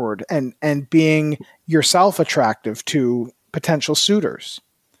forward and being yourself attractive to potential suitors,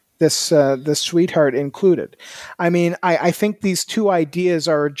 this sweetheart included. I mean, I think these two ideas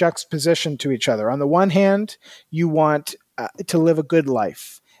are a juxtaposition to each other. On the one hand, you want to live a good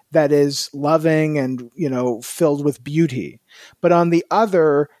life that is loving and, filled with beauty. But on the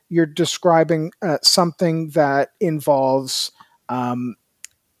other, you're describing something that involves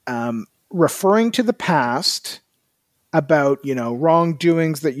referring to the past about,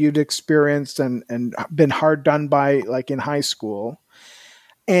 wrongdoings that you'd experienced and been hard done by, like in high school,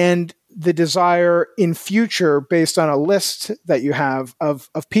 and the desire in future based on a list that you have of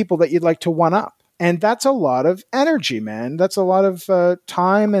people that you'd like to one up. And that's a lot of energy, man. That's a lot of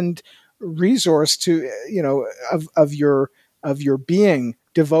time and resource to, of your being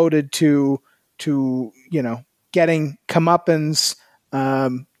devoted to getting comeuppance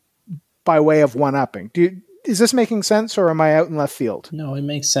by way of one-upping. Is this making sense, or am I out in left field? No, it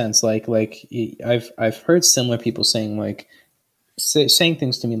makes sense. Like I've heard similar people saying saying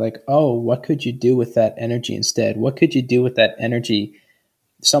things to me like, "Oh, what could you do with that energy instead? What could you do with that energy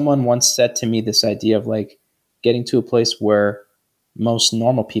someone once said to me this idea of like getting to a place where most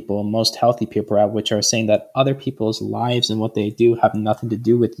normal people, most healthy people are at, which are saying that other people's lives and what they do have nothing to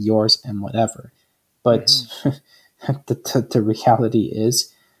do with yours and whatever. But the reality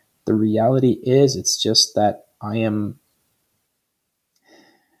is it's just that I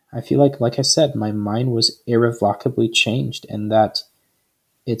feel like I said, my mind was irrevocably changed, and that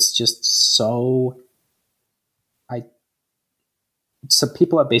it's just so I so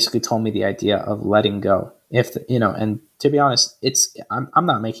people have basically told me the idea of letting go. If the, and to be honest, I'm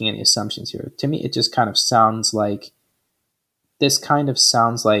not making any assumptions here. To me, it just kind of sounds like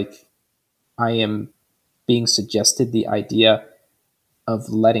I am being suggested the idea of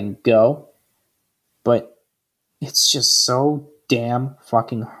letting go, but it's just so damn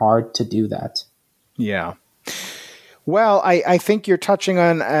fucking hard to do that. Yeah. Well, I think you're touching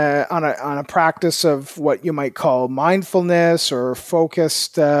on a practice of what you might call mindfulness or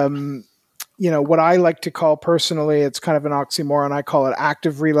focused. What I like to call personally, it's kind of an oxymoron. I call it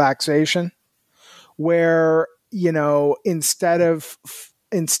active relaxation, where the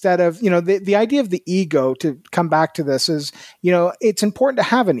idea of the ego, to come back to this, is it's important to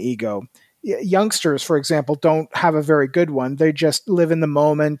have an ego. Youngsters, for example, don't have a very good one. They just live in the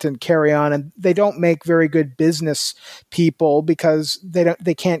moment and carry on, and they don't make very good business people because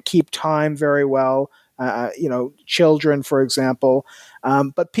they can't keep time very well. Children, for example,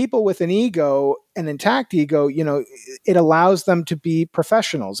 but people with an ego, an intact ego, it allows them to be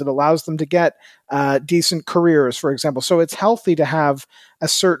professionals. It allows them to get decent careers, for example. So it's healthy to have a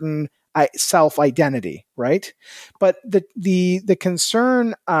certain self-identity, right? But the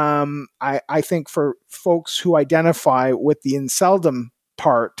concern, I think, for folks who identify with the inceldom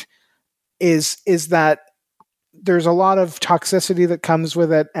part is that there's a lot of toxicity that comes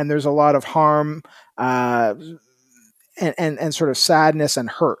with it, and there's a lot of harm, and sort of sadness and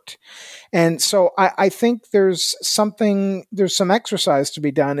hurt. And so I think there's some exercise to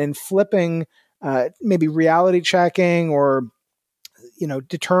be done in flipping, maybe reality checking, or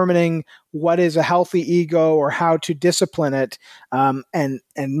determining what is a healthy ego or how to discipline it, and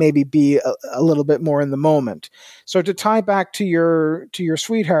maybe be a little bit more in the moment. So to tie back to your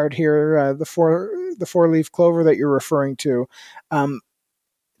sweetheart here, the four-leaf clover that you're referring to,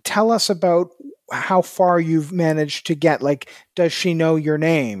 tell us about how far you've managed to get. Like, does she know your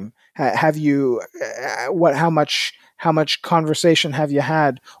name? Have you how much conversation have you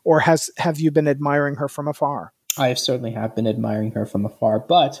had, or have you been admiring her from afar? I certainly have been admiring her from afar,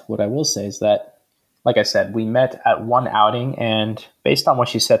 but what I will say is that, like I said, we met at one outing, and based on what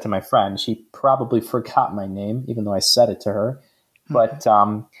she said to my friend, she probably forgot my name, even though I said it to her. But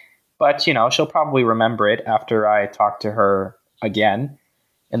she'll probably remember it after I talk to her again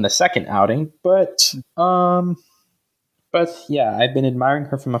in the second outing. But yeah, I've been admiring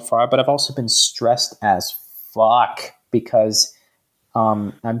her from afar, but I've also been stressed as fuck because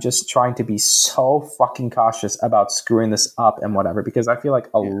I'm just trying to be so fucking cautious about screwing this up and whatever, because I feel like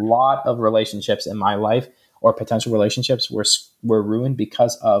a lot of relationships in my life, or potential relationships, were ruined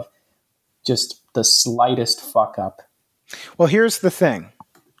because of just the slightest fuck up. Well, here's the thing.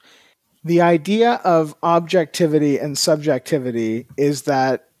 The idea of objectivity and subjectivity is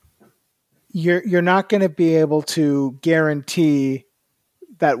that you're not going to be able to guarantee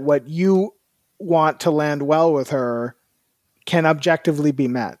that what you want to land well with her can objectively be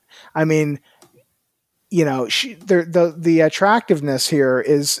met. I mean, the attractiveness here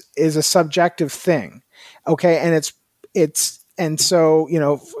is a subjective thing, okay? And so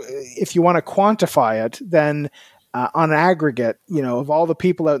if you want to quantify it, then on aggregate, of all the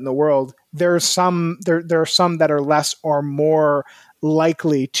people out in the world, there are some that are less or more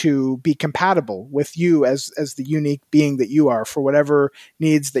likely to be compatible with you as the unique being that you are, for whatever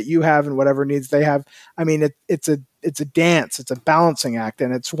needs that you have and whatever needs they have. I mean, it's a dance, it's a balancing act,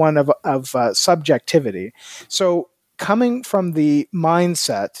 and it's one of subjectivity. So coming from the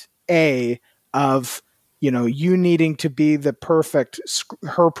mindset of you needing to be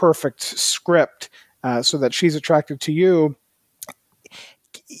her perfect script, so that she's attracted to you,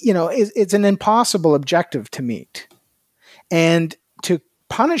 it's an impossible objective to meet. And to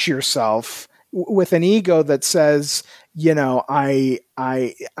punish yourself with an ego that says, I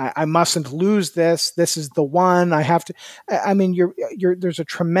mustn't lose this. This is the one I have to. I mean, there's a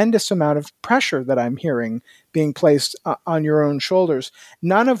tremendous amount of pressure that I'm hearing being placed on your own shoulders,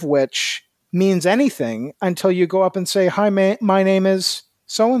 none of which means anything until you go up and say, "Hi, my name is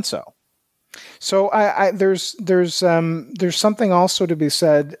so and so." So there's something also to be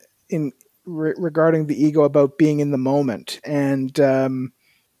said in regarding the ego about being in the moment, and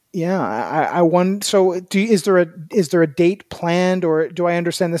Yeah, I wonder. So, is there a date planned, or do I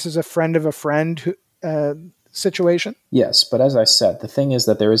understand this is a friend of a friend situation? Yes, but as I said, the thing is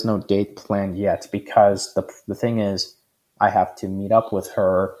that there is no date planned yet because the thing is, I have to meet up with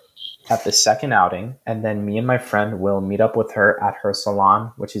her at the second outing, and then me and my friend will meet up with her at her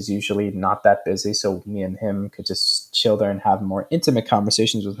salon, which is usually not that busy, so me and him could just chill there and have more intimate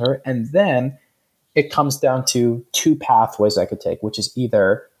conversations with her, and then it comes down to two pathways I could take, which is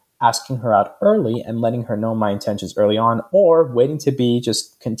either asking her out early and letting her know my intentions early on, or waiting to be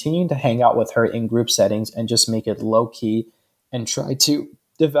just continuing to hang out with her in group settings and just make it low key and try to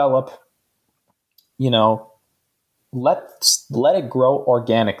develop, you know, let it grow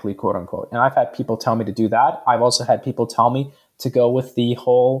organically, quote unquote. And I've had people tell me to do that. I've also had people tell me to go with the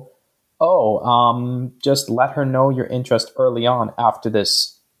whole, just let her know your interest early on after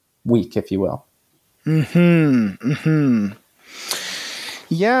this week, if you will.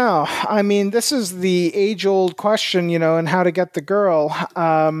 Yeah, I mean, this is the age-old question, and how to get the girl.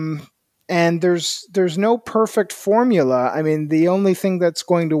 And there's no perfect formula. I mean, the only thing that's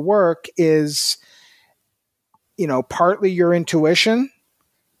going to work is, partly your intuition,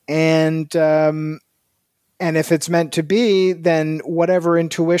 and if it's meant to be, then whatever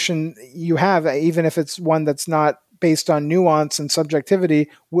intuition you have, even if it's one that's not based on nuance and subjectivity,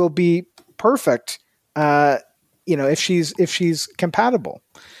 will be perfect. If she's compatible.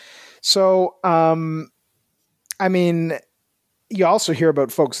 So, I mean, you also hear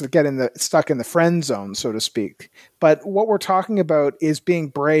about folks that get stuck in the friend zone, so to speak. But what we're talking about is being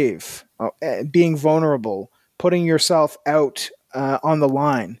brave, being vulnerable, putting yourself out on the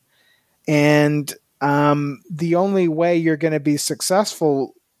line. And the only way you're going to be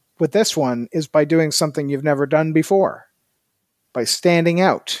successful with this one is by doing something you've never done before, by standing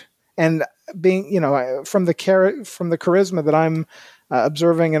out and being, from the charisma that I'm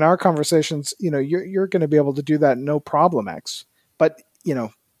observing in our conversations, you're going to be able to do that no problem, X. But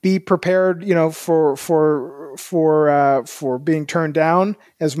be prepared, for being turned down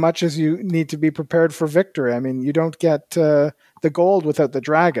as much as you need to be prepared for victory. I mean, you don't get the gold without the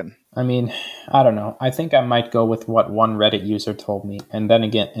dragon. I mean, I don't know. I think I might go with what one Reddit user told me. And then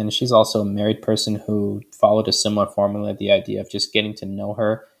again, and she's also a married person who followed a similar formula, the idea of just getting to know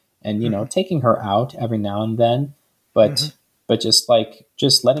her and, taking her out every now and then, but just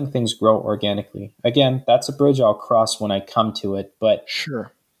letting things grow organically. Again, that's a bridge I'll cross when I come to it, but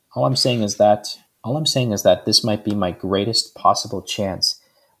sure. All I'm saying is that this might be my greatest possible chance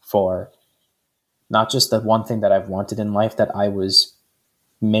for not just the one thing that I've wanted in life that I was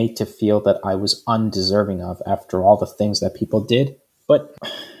made to feel that I was undeserving of after all the things that people did. But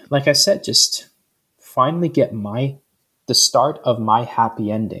like I said, just finally get the start of my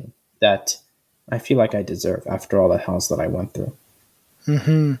happy ending that I feel like I deserve after all the hells that I went through.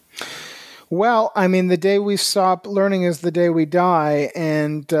 Well, I mean, the day we stop learning is the day we die.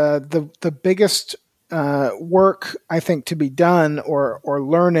 And the biggest work, I think, to be done or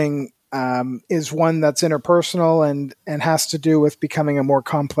learning is one that's interpersonal and has to do with becoming a more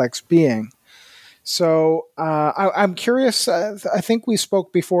complex being. So I'm curious. I think we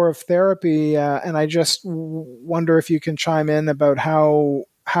spoke before of therapy, and I just wonder if you can chime in about how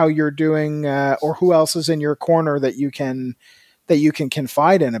you're doing, or who else is in your corner that you can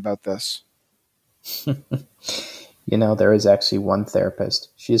confide in about this. There is actually one therapist.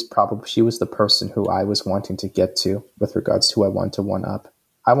 She was the person who I was wanting to get to with regards to who I want to one up.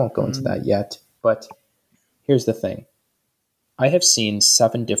 I won't go into that yet, but here's the thing. I have seen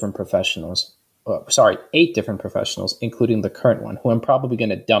 8 different professionals, including the current one, who I'm probably going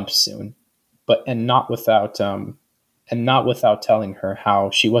to dump soon, and not without telling her how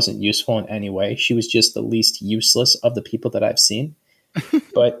she wasn't useful in any way. She was just the least useless of the people that I've seen.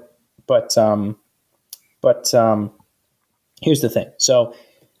 But here's the thing. So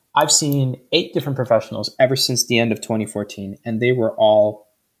I've seen 8 different professionals ever since the end of 2014, and they were all,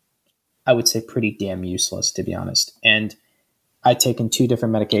 I would say, pretty damn useless, to be honest. And I've taken 2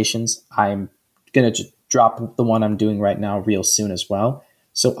 different medications. I'm going to drop the one I'm doing right now real soon as well.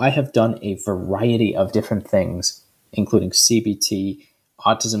 So I have done a variety of different things, including CBT,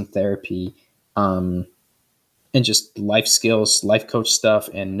 autism therapy, and just life skills, life coach stuff,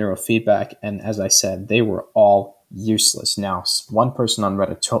 and neurofeedback. And as I said, they were all useless. Now, one person on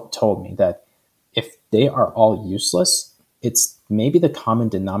Reddit told me that if they are all useless, it's maybe the common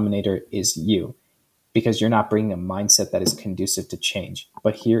denominator is you, because you're not bringing a mindset that is conducive to change.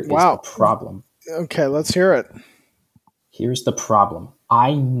 But here is the problem. Okay, let's hear it. Here's the problem.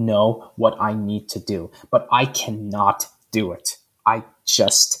 I know what I need to do, but I cannot do it. I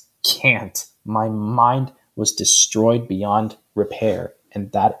just can't. My mind was destroyed beyond repair.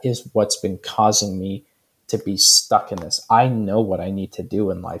 And that is what's been causing me to be stuck in this. I know what I need to do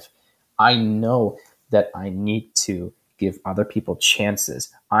in life. I know that I need to give other people chances.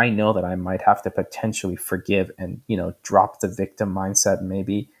 I know that I might have to potentially forgive and, drop the victim mindset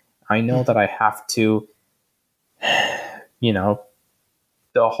maybe. I know that I have to,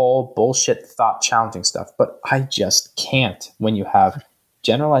 the whole bullshit thought challenging stuff, but I just can't when you have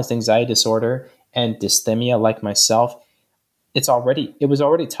generalized anxiety disorder and dysthymia like myself. It was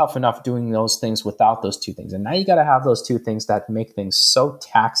already tough enough doing those things without those two things. And now you got to have those two things that make things so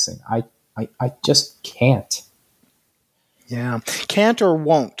taxing. I just can't. Yeah. Can't or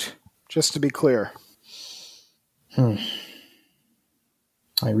won't, just to be clear. I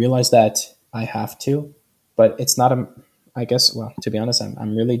realize that I have to, but it's not I guess, well, to be honest,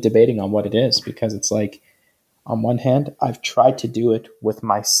 I'm really debating on what it is, because it's like, on one hand, I've tried to do it with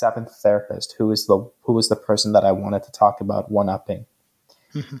my seventh therapist, who was the person that I wanted to talk about one-upping.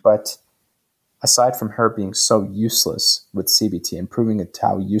 But aside from her being so useless with CBT and proving it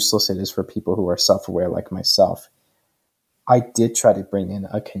how useless it is for people who are self-aware like myself, I did try to bring in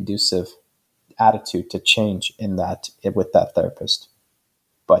a conducive attitude to change with that therapist.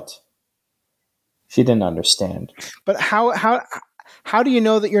 But she didn't understand. But how do you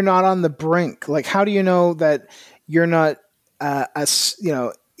know that you're not on the brink? Like, how do you know that you're not,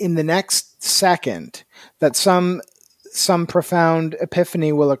 in the next second, that some profound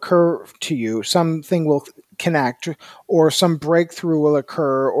epiphany will occur to you, something will connect, or some breakthrough will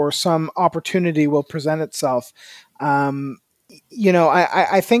occur, or some opportunity will present itself? I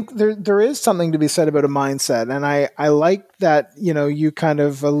think there is something to be said about a mindset. And I like that, you kind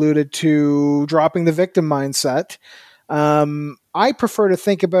of alluded to dropping the victim mindset. I prefer to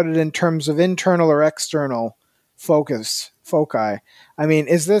think about it in terms of internal or external foci. I mean,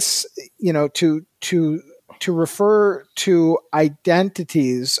 is this, to refer to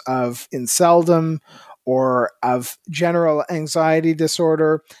identities of inceldom or of general anxiety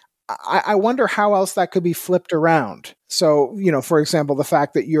disorder? I wonder how else that could be flipped around. So, for example, the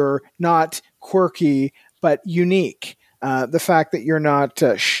fact that you're not quirky but unique, the fact that you're not,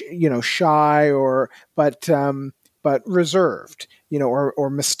 shy but reserved, or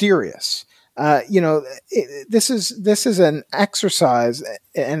mysterious. This is an exercise,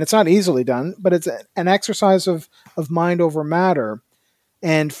 and it's not easily done, but it's an exercise of mind over matter,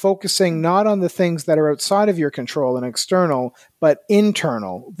 and focusing not on the things that are outside of your control and external, but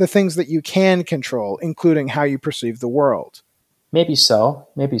internal, the things that you can control, including how you perceive the world. Maybe so.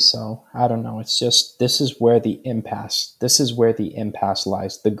 I don't know. It's just, this is where the impasse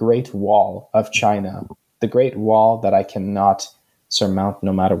lies. The Great Wall of China, the Great Wall that I cannot surmount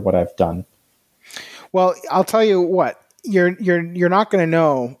no matter what I've done. Well, I'll tell you what, you're not going to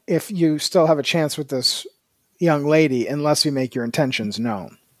know if you still have a chance with this young lady unless you make your intentions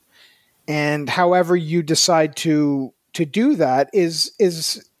known. And however you decide to do that is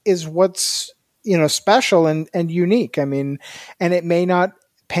what's, special and unique. I mean, and it may not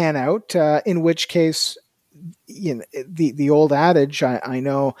pan out, in which case, the old adage, I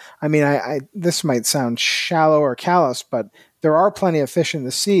know, I mean, I this might sound shallow or callous, but there are plenty of fish in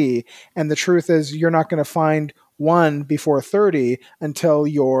the sea. And the truth is, you're not going to find one before 30 until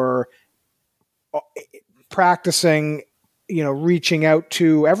you're practicing, reaching out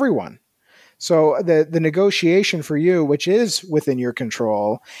to everyone. So the negotiation for you, which is within your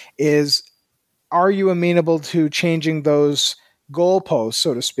control, is, are you amenable to changing those goalposts,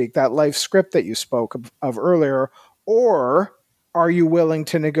 so to speak, that life script that you spoke of earlier, or are you willing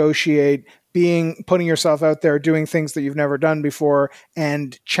to negotiate putting yourself out there, doing things that you've never done before,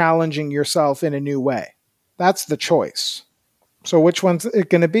 and challenging yourself in a new way? That's the choice. So which one's it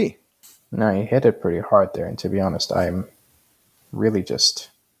going to be? No, you hit it pretty hard there. And to be honest, I'm really just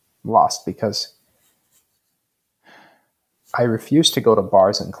lost, because I refuse to go to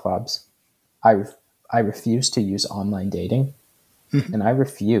bars and clubs. I refuse to use online dating, and I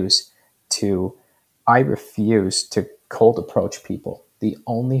refuse to cold approach people. The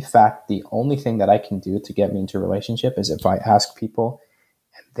only thing that I can do to get me into a relationship is if I ask people,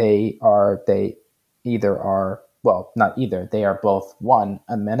 and they are both, one,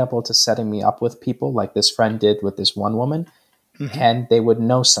 amenable to setting me up with people like this friend did with this one woman, and they would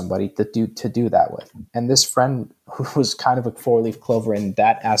know somebody to do that with. And this friend, who was kind of a four-leaf clover in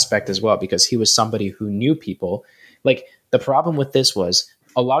that aspect as well, because he was somebody who knew people. Like, the problem with this was,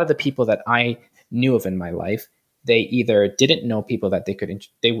 a lot of the people that I knew of in my life, they either didn't know people that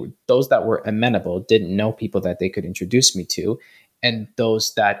those that were amenable didn't know people that they could introduce me to, and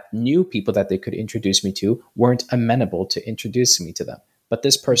those that knew people that they could introduce me to weren't amenable to introducing me to them. But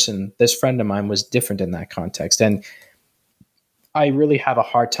this friend of mine, was different in that context. And I really have a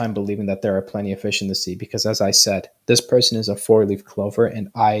hard time believing that there are plenty of fish in the sea because, as I said, this person is a four-leaf clover, and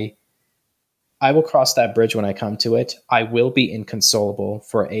I will cross that bridge when I come to it. I will be inconsolable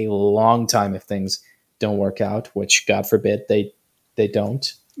for a long time if things don't work out, which God forbid they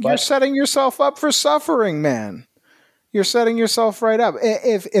don't. You're But setting yourself up for suffering, man. You're setting yourself right up.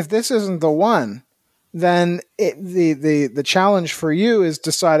 If this isn't the one, then the challenge for you is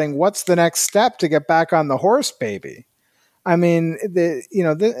deciding what's the next step to get back on the horse, baby. I mean,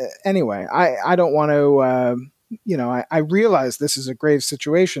 anyway, I don't want to, I realize this is a grave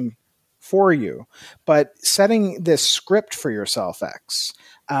situation for you, but setting this script for yourself, X,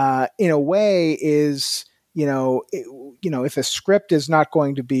 in a way is, if a script is not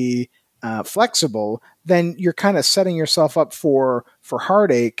going to be flexible, then you're kind of setting yourself up for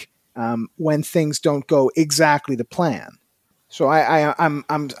heartache when things don't go exactly to plan. So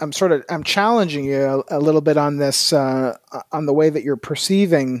I'm challenging you a little bit on this on the way that you're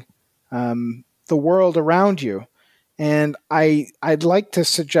perceiving the world around you, and I'd like to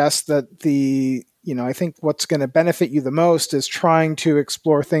suggest that I think what's going to benefit you the most is trying to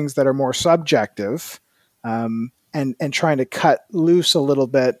explore things that are more subjective, and trying to cut loose a little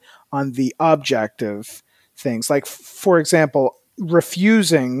bit on the objective things, like for example,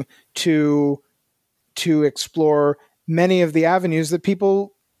 refusing to explore many of the avenues that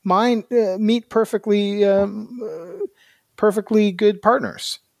people meet perfectly good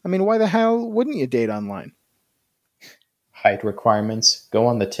partners. I mean, why the hell wouldn't you date online? height requirements, go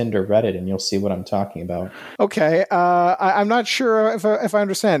on the Tinder Reddit and you'll see what I'm talking about. Okay, I'm not sure if I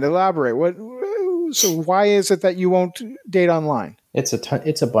understand. Elaborate. What? So why is it that you won't date online? It's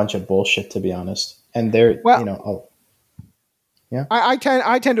a bunch of bullshit, to be honest. And they're yeah. I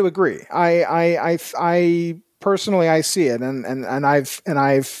tend to agree. I personally I see it, and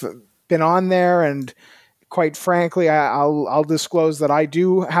I've been on there, and quite frankly, I'll disclose that I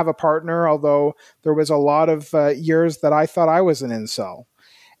do have a partner. Although there was a lot of years that I thought I was an incel,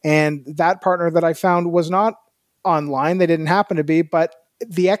 and that partner that I found was not online. They didn't happen to be, but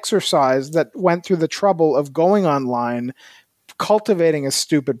the exercise that went through the trouble of going online, cultivating a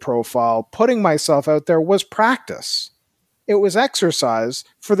stupid profile, putting myself out there was practice. It was exercise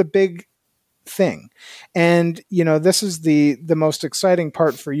for the big thing. And, this is the most exciting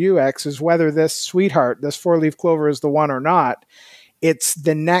part for you, X, is whether this sweetheart, this four-leaf clover is the one or not. It's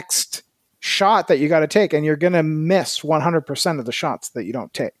the next shot that you got to take, and you're going to miss 100% of the shots that you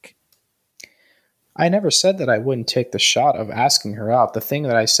don't take. I never said that I wouldn't take the shot of asking her out. The thing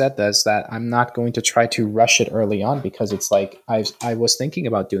that I said is that I'm not going to try to rush it early on, because it's like I was thinking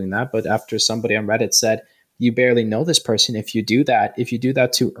about doing that, but after somebody on Reddit said, you barely know this person. If you do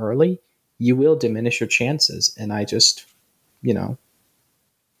that too early, you will diminish your chances. And I just want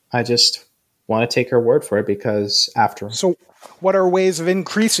to take her word for it, because after. So what are ways of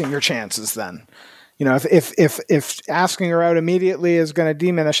increasing your chances then? If asking her out immediately is going to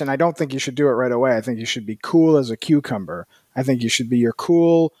diminish, and I don't think you should do it right away. I think you should be cool as a cucumber. I think you should be your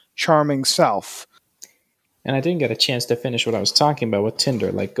cool, charming self. And I didn't get a chance to finish what I was talking about with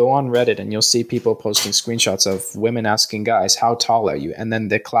Tinder. Like, go on Reddit and you'll see people posting screenshots of women asking guys, how tall are you? And then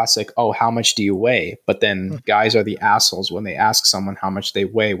the classic, oh, how much do you weigh? But then guys are the assholes when they ask someone how much they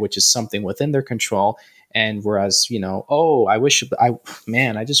weigh, which is something within their control. And whereas, oh, I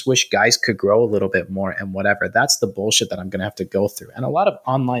just wish guys could grow a little bit more and whatever. That's the bullshit that I'm going to have to go through. And a lot of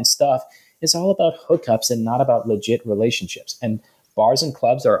online stuff is all about hookups and not about legit relationships. And bars and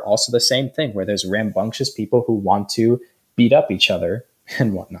clubs are also the same thing, where there's rambunctious people who want to beat up each other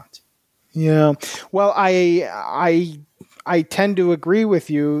and whatnot. Yeah. Well, I tend to agree with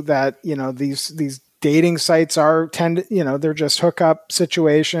you that, these dating sites they're just hookup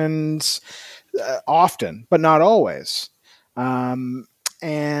situations often, but not always. And,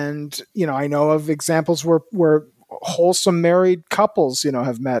 I know of examples where wholesome married couples,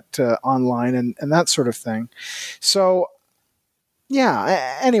 have met online and that sort of thing. So,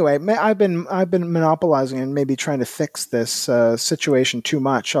 yeah. Anyway, I've been monopolizing and maybe trying to fix this situation too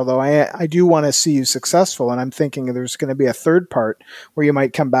much. Although I do want to see you successful, and I'm thinking there's going to be a third part where you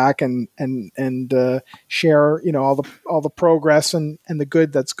might come back and share all the progress and the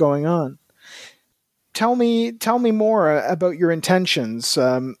good that's going on. Tell me more about your intentions.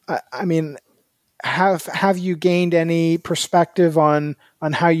 I mean, have you gained any perspective on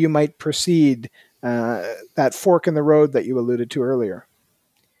how you might proceed? That fork in the road that you alluded to earlier.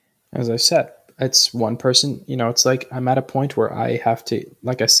 As I said, it's one person, it's like I'm at a point where I have to,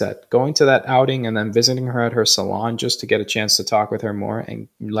 like I said, going to that outing and then visiting her at her salon just to get a chance to talk with her more and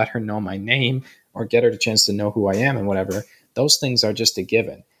let her know my name or get her a chance to know who I am and whatever. Those things are just a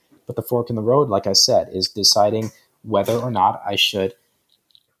given. But the fork in the road, like I said, is deciding whether or not I should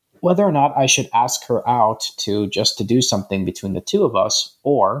ask her out to do something between the two of us,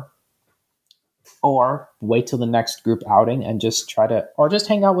 or wait till the next group outing and just just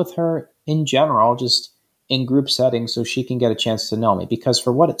hang out with her in general, just in group settings, so she can get a chance to know me. Because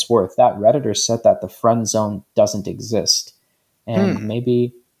for what it's worth, that Redditor said that the friend zone doesn't exist. And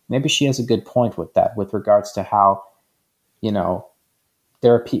maybe she has a good point with that, with regards to how,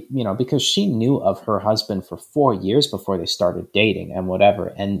 there are people, because she knew of her husband for 4 years before they started dating and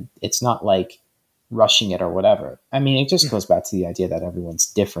whatever. And it's not like rushing it or whatever. I mean, it just goes back to the idea that everyone's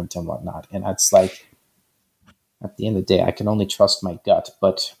different and whatnot. And it's like, at the end of the day, I can only trust my gut.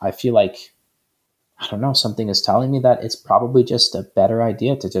 But I feel like, I don't know, something is telling me that it's probably just a better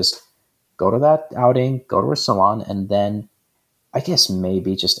idea to just go to that outing, go to a salon, and then I guess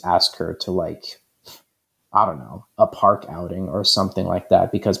maybe just ask her to, like, I don't know, a park outing or something like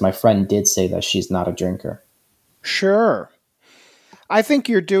that, because my friend did say that she's not a drinker. Sure. I think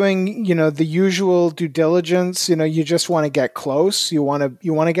you're doing, the usual due diligence. You just want to get close. You want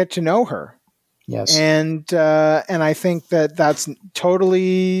to get to know her. Yes. And I think that's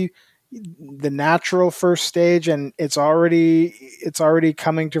totally the natural first stage, and it's already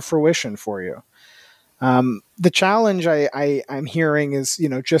coming to fruition for you. The challenge I'm hearing is,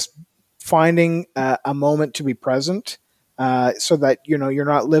 just finding a moment to be present, so that, you're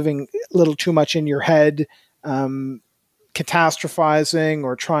not living a little too much in your head, catastrophizing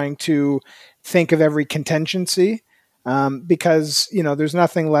or trying to think of every contingency. Because there's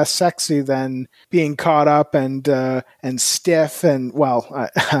nothing less sexy than being caught up and stiff and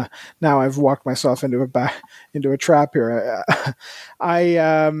now I've walked myself into a trap here.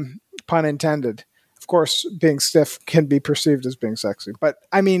 I pun intended. Of course, being stiff can be perceived as being sexy, but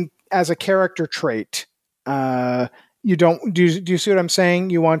I mean, as a character trait, you don't do you see what I'm saying?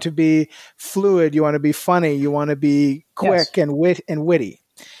 You want to be fluid, you want to be funny, you want to be quick and witty.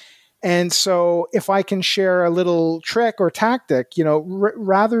 And so if I can share a little trick or tactic,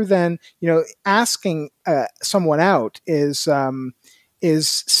 rather than, asking someone out is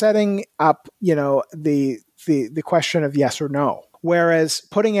setting up, the question of yes or no. Whereas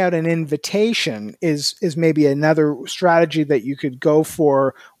putting out an invitation is maybe another strategy that you could go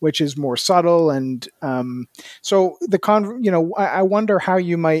for, which is more subtle. And so I wonder how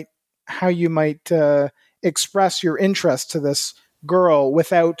you might express your interest to this girl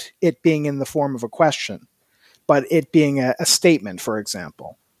without it being in the form of a question, but it being a statement, for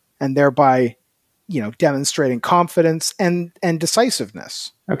example, and thereby, demonstrating confidence and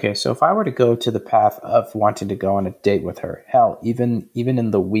decisiveness. Okay, so if I were to go to the path of wanting to go on a date with her, hell, even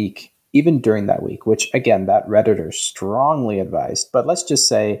in the week, even during that week, which again, that Redditor strongly advised, but let's just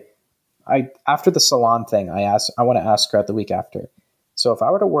say after the salon thing, I want to ask her at the week after. So if I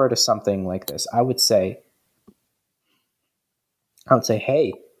were to word something like this, I would say,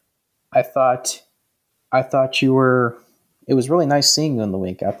 hey, I thought it was really nice seeing you in the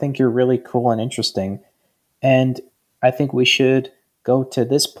week. I think you're really cool and interesting. And I think we should go to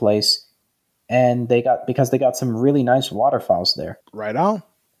this place, and because they got some really nice waterfalls there. Right on.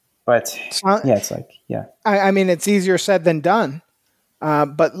 But it's like, yeah. I mean, it's easier said than done.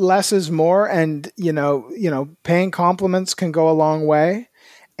 But less is more, and paying compliments can go a long way,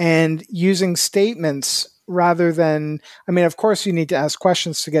 and using statements rather than, I mean, of course you need to ask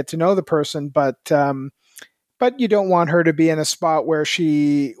questions to get to know the person, but you don't want her to be in a spot where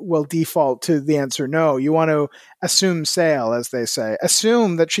she will default to the answer no. You want to assume sail, as they say.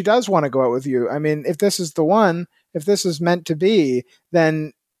 Assume that she does want to go out with you. I mean, if this is the one, if this is meant to be,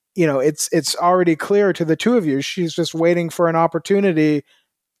 then it's already clear to the two of you. She's just waiting for an opportunity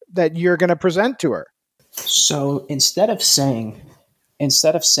that you're going to present to her. So instead of saying,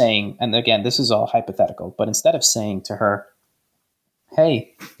 and again, this is all hypothetical, but instead of saying to her,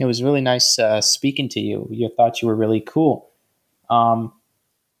 hey, it was really nice speaking to you. You thought you were really cool. I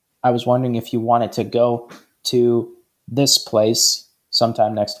was wondering if you wanted to go to this place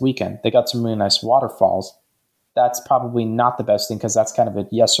sometime next weekend. They got some really nice waterfalls. That's probably not the best thing, because that's kind of a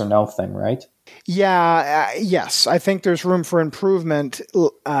yes or no thing, right? Yeah, yes. I think there's room for improvement.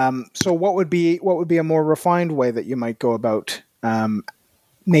 So what would be a more refined way that you might go about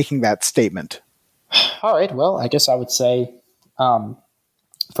making that statement? All right. Well, I guess I would say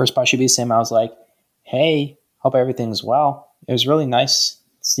first part should be the same. I was like, hey, hope everything's well. It was really nice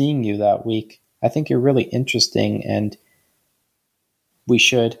seeing you that week. I think you're really interesting, and we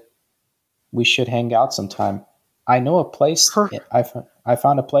should hang out sometime. I know a place. I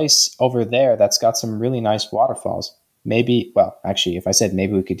found a place over there that's got some really nice waterfalls. Maybe, well, actually, if I said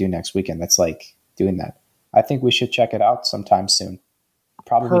maybe we could do next weekend, that's like doing that. I think we should check it out sometime soon.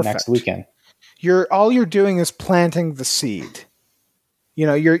 Probably Perfect. next weekend. All you're doing is planting the seed.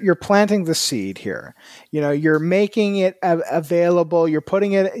 You're planting the seed here. You're making it available. You're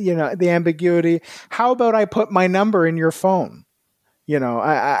putting it, the ambiguity. How about I put my number in your phone?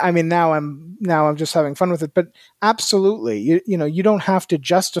 I mean, now I'm just having fun with it, but absolutely, you don't have to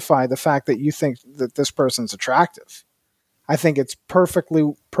justify the fact that you think that this person's attractive. I think it's perfectly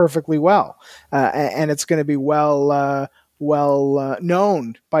well, and it's going to be well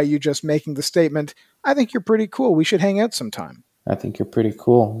known by you just making the statement. I think you're pretty cool. We should hang out sometime. I think you're pretty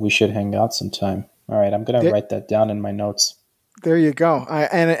cool. We should hang out sometime. All right, I'm going to write that down in my notes. There you go.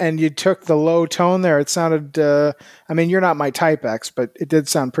 And you took the low tone there. It sounded, I mean, you're not my type, X, but it did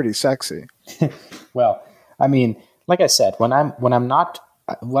sound pretty sexy. Well, I mean, like I said, when I'm not,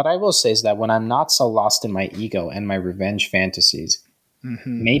 what I will say is that when I'm not so lost in my ego and my revenge fantasies,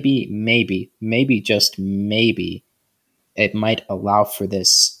 maybe, just maybe, it might allow for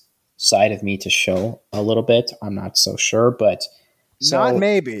this side of me to show a little bit. I'm not so sure, but not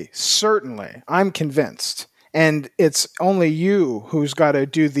maybe, certainly. I'm convinced. And it's only you who's got to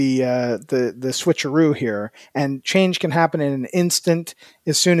do the switcheroo here, and change can happen in an instant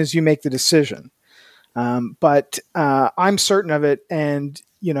as soon as you make the decision. But I'm certain of it, and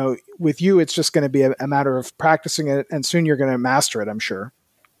with you, it's just going to be a matter of practicing it, and soon you're going to master it, I'm sure.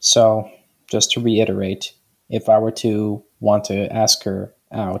 So, just to reiterate, if I were to want to ask her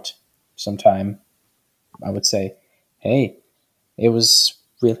out sometime, I would say, "Hey, it was."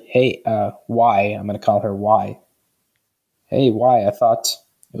 Hey, Y, I'm going to call her Y. Hey, Y, I thought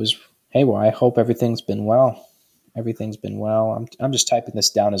it was, hey, Y, I hope everything's been well. Everything's been well. I'm just typing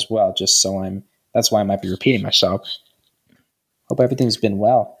this down as well, just so that's why I might be repeating myself. Hope everything's been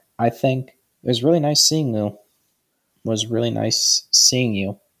well. I think it was really nice seeing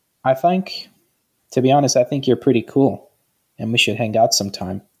you. I think, to be honest, I think you're pretty cool, and we should hang out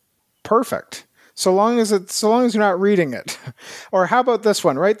sometime. Perfect. So long as you're not reading it. Or how about this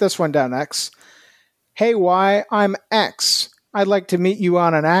one? Write this one down, X. Hey, Y, I'm X. I'd like to meet you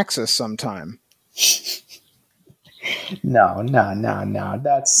on an axis sometime. No.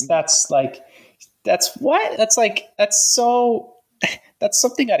 That's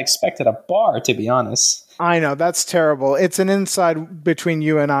something I'd expect at a bar, to be honest. I know, that's terrible. It's an inside between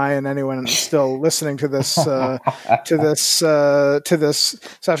you and I and anyone still listening to this to this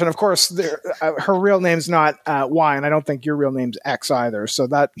session. Of course, her real name's not Y, and I don't think your real name's X either. So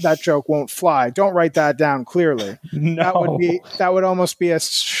that joke won't fly. Don't write that down. Clearly, no. that would almost be a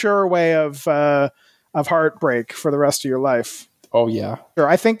sure way of heartbreak for the rest of your life. Oh yeah, sure.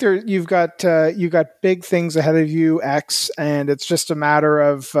 I think you've got big things ahead of you, X, and it's just a matter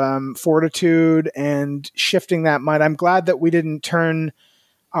of fortitude and shifting that mind. I'm glad that we didn't turn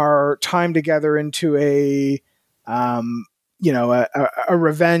our time together into a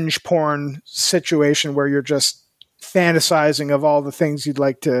revenge porn situation where you're just fantasizing of all the things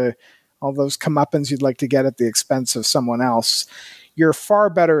all those comeuppance you'd like to get at the expense of someone else. You're far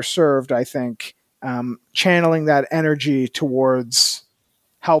better served, I think, channeling that energy towards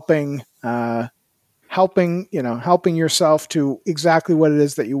helping yourself to exactly what it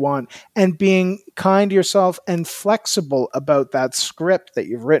is that you want, and being kind to yourself and flexible about that script that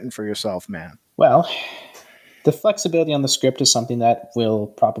you've written for yourself, man. Well, the flexibility on the script is something that will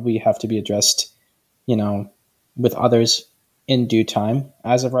probably have to be addressed, with others in due time.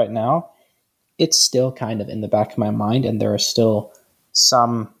 As of right now, it's still kind of in the back of my mind, and there are still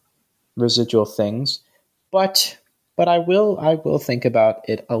some residual things, but I will think about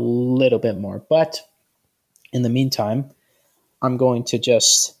it a little bit more. But in the meantime, I'm going to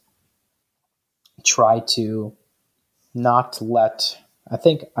just try to not let. I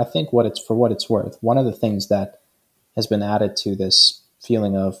think what it's worth. One of the things that has been added to this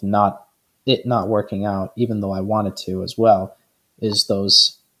feeling of not working out, even though I wanted to as well, is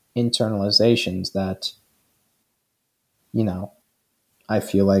those internalizations that I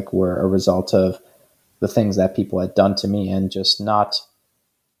feel like were a result of the things that people had done to me, and just not.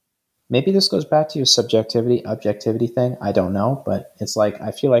 Maybe this goes back to your subjectivity, objectivity thing. I don't know, but it's like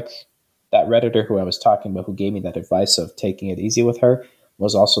I feel like that Redditor who I was talking about, who gave me that advice of taking it easy with her,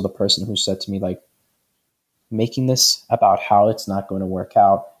 was also the person who said to me, like, making this about how it's not going to work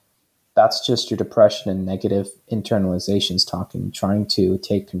out. That's just your depression and negative internalizations talking, trying to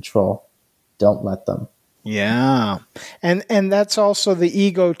take control. Don't let them. Yeah. And that's also the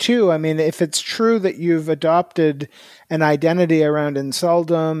ego too. I mean, if it's true that you've adopted an identity around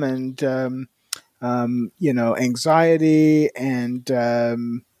inceldom and, anxiety and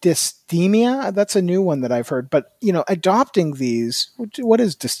dysthymia, that's a new one that I've heard. But, adopting these, what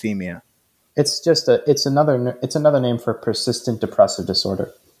is dysthymia? It's just it's another name for persistent depressive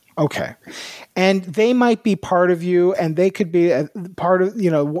disorder. Okay. And they might be part of you, and they could be a part of,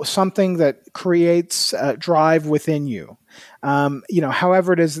 something that creates drive within you.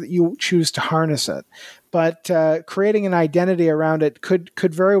 However it is that you choose to harness it. But creating an identity around it could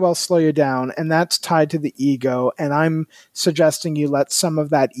very well slow you down, and that's tied to the ego. And I'm suggesting you let some of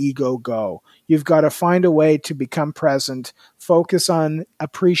that ego go. You've got to find a way to become present, focus on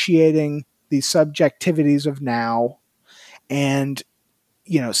appreciating the subjectivities of now, and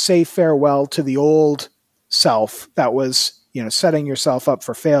say farewell to the old self that was, setting yourself up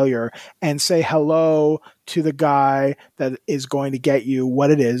for failure, and say hello to the guy that is going to get you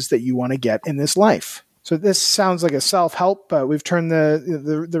what it is that you want to get in this life. So this sounds like a self-help, but we've turned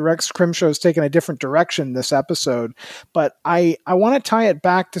the Rex Krim show has taken a different direction this episode. But I want to tie it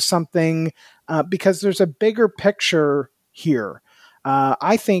back to something because there's a bigger picture here.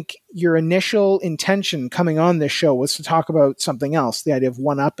 I think your initial intention coming on this show was to talk about something else, the idea of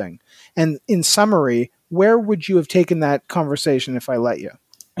one-upping. And in summary, where would you have taken that conversation if I let you?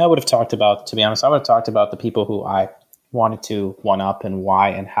 I would have talked about, to be honest, I would have talked about the people who I wanted to one-up and why,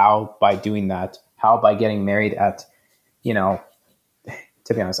 and how by doing that, how by getting married at, to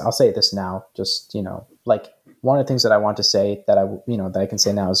be honest, I'll say this now, just, like one of the things that I want to say that that I can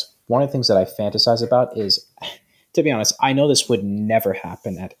say now is one of the things that I fantasize about is, to be honest, I know this would never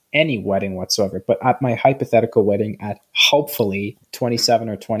happen at any wedding whatsoever, but at my hypothetical wedding at hopefully 27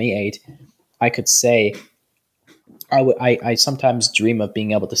 or 28, I could say, I sometimes dream of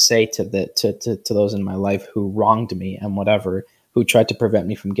being able to say to those in my life who wronged me and whatever, who tried to prevent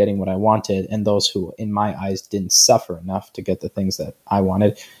me from getting what I wanted, and those who, in my eyes, didn't suffer enough to get the things that I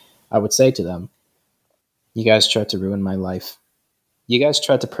wanted, I would say to them, you guys tried to ruin my life. You guys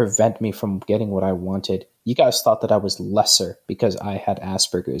tried to prevent me from getting what I wanted. You guys thought that I was lesser because I had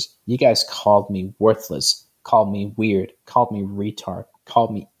Asperger's. You guys called me worthless, called me weird, called me retard,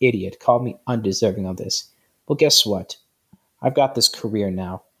 called me idiot, called me undeserving of this. Well, guess what? I've got this career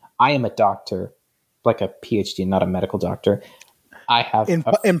now. I am a doctor, like a PhD, not a medical doctor. I have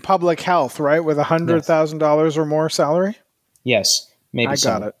in public health, right? With $100,000 or more salary. Yes, maybe. I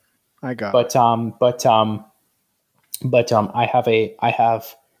got it. But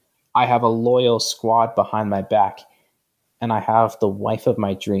I have a loyal squad behind my back, and I have the wife of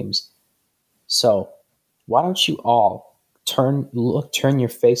my dreams. So why don't you all turn your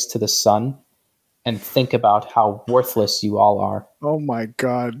face to the sun and think about how worthless you all are? Oh my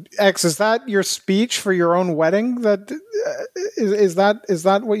God, X, is that your speech for your own wedding? That is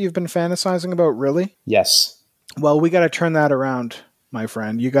that what you've been fantasizing about? Really? Yes. Well, we got to turn that around, my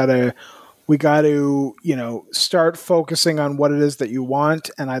friend. We got to, start focusing on what it is that you want.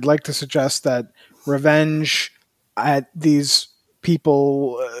 And I'd like to suggest that revenge at these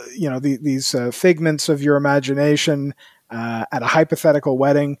people, these figments of your imagination at a hypothetical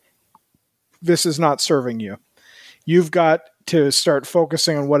wedding, this is not serving you. You've got to start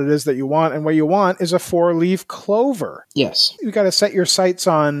focusing on what it is that you want. And what you want is a 4-leaf clover. Yes. You've got to set your sights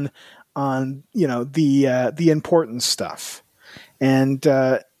on the important stuff. And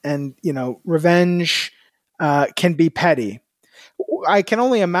revenge can be petty. I can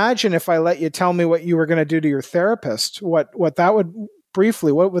only imagine if I let you tell me what you were going to do to your therapist, what would that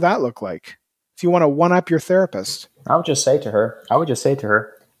look like? If you want to one-up your therapist. I would just say to her,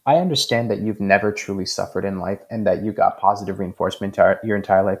 I understand that you've never truly suffered in life and that you got positive reinforcement your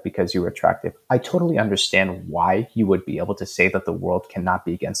entire life because you were attractive. I totally understand why you would be able to say that the world cannot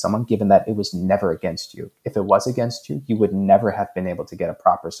be against someone, given that it was never against you. If it was against you, you would never have been able to get a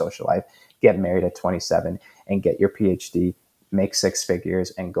proper social life, get married at 27 and get your PhD, make 6 figures,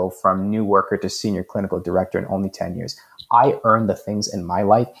 and go from new worker to senior clinical director in only 10 years. I earned the things in my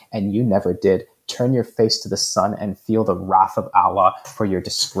life and you never did. Turn your face to the sun and feel the wrath of Allah for your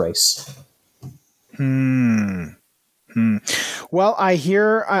disgrace. Well, I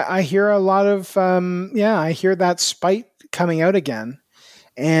hear a lot of I hear that spite coming out again,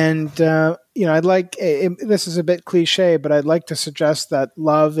 and I'd like this is a bit cliche, but I'd like to suggest that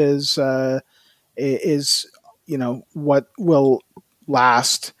love is what will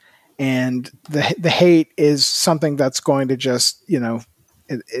last, and the hate is something that's going to just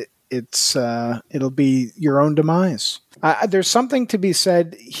it'll be your own demise. There's something to be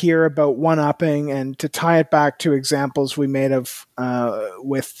said here about one-upping, and to tie it back to examples we made of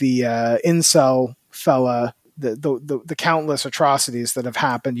with the incel fella, the countless atrocities that have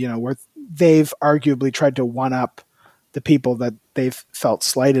happened, where they've arguably tried to one-up the people that they've felt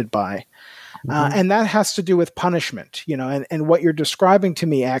slighted by. Mm-hmm. And that has to do with punishment, and what you're describing to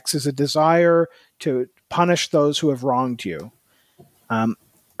me, X, is a desire to punish those who have wronged you.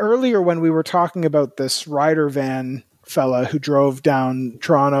 Earlier, when we were talking about this rider van fella who drove down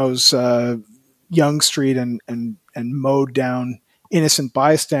Toronto's Yonge Street and mowed down innocent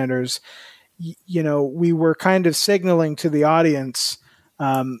bystanders, we were kind of signaling to the audience,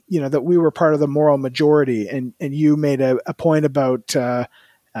 that we were part of the moral majority, and you made a point about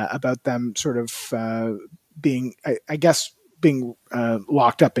them sort of being, I guess, being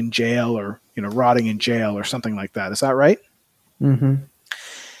locked up in jail, or rotting in jail or something like that. Is that right? Mm-hmm.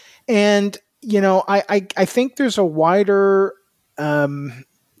 And I think there's a wider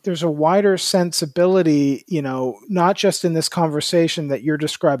sensibility, not just in this conversation that you're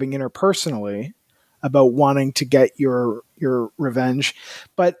describing interpersonally about wanting to get your revenge,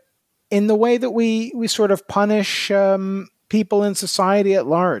 but in the way that we sort of punish people in society at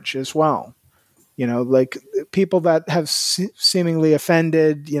large as well. Like people that have seemingly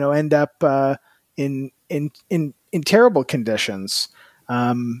offended, end up in terrible conditions.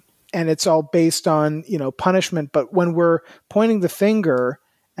 And it's all based on, punishment. But when we're pointing the finger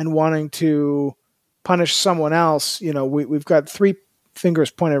and wanting to punish someone else, we've got three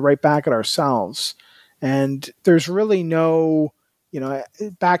fingers pointed right back at ourselves. And there's really no,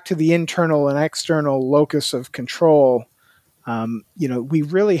 back to the internal and external locus of control. We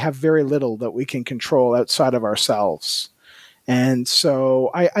really have very little that we can control outside of ourselves. And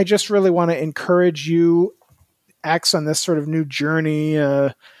so I just really want to encourage you, X, on this sort of new journey,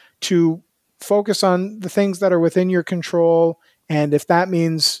 to focus on the things that are within your control. And if that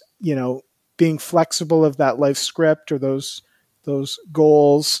means, being flexible of that life script or those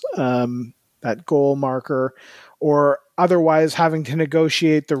goals, that goal marker, or otherwise having to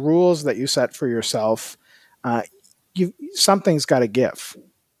negotiate the rules that you set for yourself, something's got to give.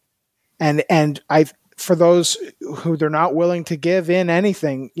 And for those who they're not willing to give in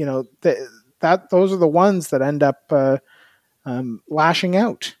anything, those are the ones that end up lashing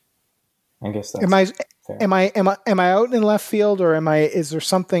out. I guess that's fair. Am I out in left field, or is there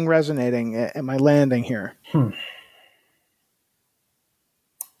something resonating? Am I landing here?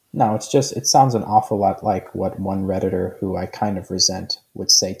 No, it sounds an awful lot like what one Redditor who I kind of resent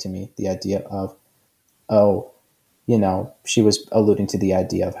would say to me. The idea of, she was alluding to the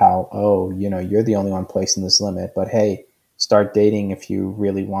idea of how, you're the only one placing this limit, but hey, start dating if you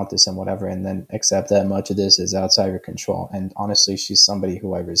really want this and whatever, and then accept that much of this is outside your control. And honestly, she's somebody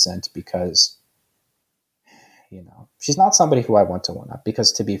who I resent because, she's not somebody who I want to one-up,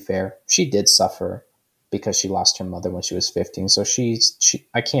 because to be fair, she did suffer because she lost her mother when she was 15. So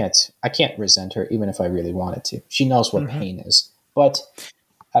I can't resent her even if I really wanted to. She knows what pain is, but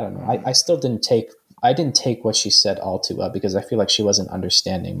I don't know. I still didn't take what she said all too well, because I feel like she wasn't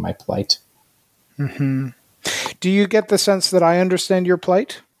understanding my plight. Mm-hmm. Do you get the sense that I understand your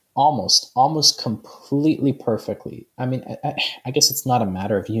plight? Almost completely perfectly. I mean, I guess it's not a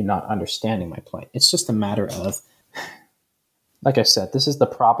matter of you not understanding my plight. It's just a matter of, like I said, this is the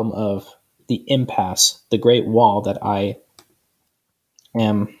problem of the impasse, the great wall that I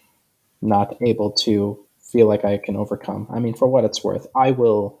am not able to feel like I can overcome. I mean, for what it's worth,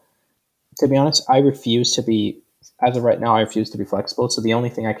 to be honest, as of right now, I refuse to be flexible. So the only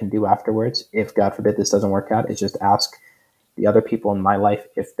thing I can do afterwards, if God forbid this doesn't work out, is just ask the other people in my life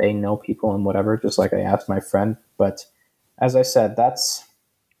if they know people and whatever, just like I asked my friend. But as I said,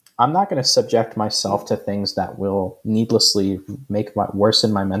 I'm not going to subject myself to things that will needlessly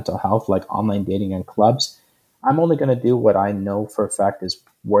worsen my mental health, like online dating and clubs. I'm only going to do what I know for a fact is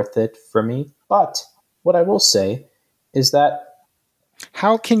worth it for me. But what I will say is that,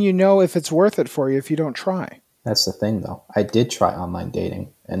 how can you know if it's worth it for you if you don't try? That's the thing, though. I did try online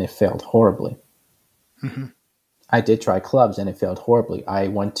dating, and it failed horribly. Mm-hmm. I did try clubs, and it failed horribly. I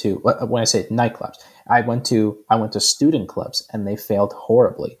went to, when I say nightclubs, I went to student clubs, and they failed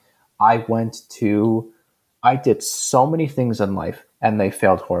horribly. I did so many things in life, and they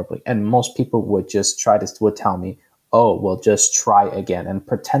failed horribly. And most people would tell me, oh, well, just try again, and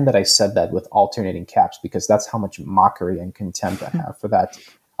pretend that I said that with alternating caps, because that's how much mockery and contempt I have for that.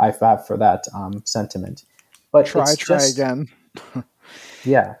 Sentiment. But try again.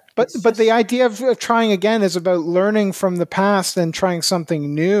 Yeah. But the idea of trying again is about learning from the past and trying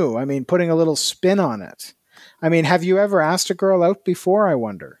something new. I mean, putting a little spin on it. I mean, have you ever asked a girl out before, I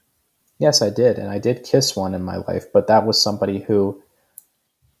wonder? Yes, I did. And I did kiss one in my life, but that was somebody who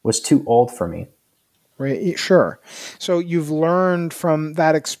was too old for me. Right. Sure. So you've learned from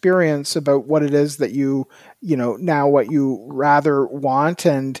that experience about what it is that now what you rather want.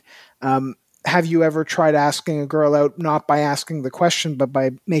 And have you ever tried asking a girl out, not by asking the question, but by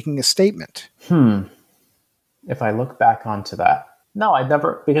making a statement? If I look back onto that, No, I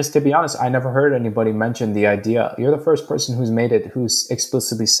never, because to be honest, I never heard anybody mention the idea. You're the first person who's made it, who's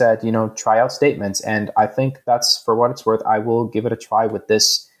explicitly said, try out statements. And I think that's, for what it's worth, I will give it a try with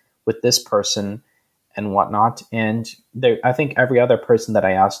this person and whatnot. And there, I think every other person that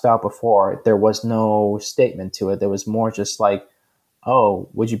I asked out before, there was no statement to it. There was more just like, oh,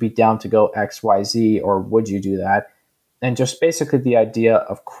 would you be down to go X, Y, Z, or would you do that? And just basically the idea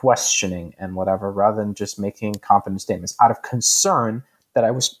of questioning and whatever, rather than just making confident statements out of concern that I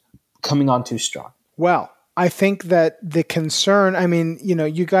was coming on too strong. Well, I think that the concern, I mean,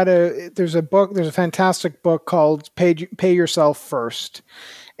 you gotta, there's a fantastic book called Pay Yourself First.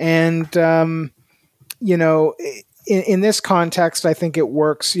 And, in this context, I think it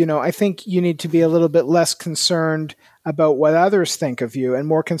works. I think you need to be a little bit less concerned about what others think of you and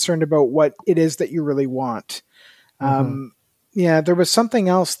more concerned about what it is that you really want. Mm-hmm. There was something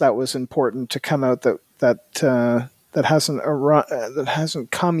else that was important to come out that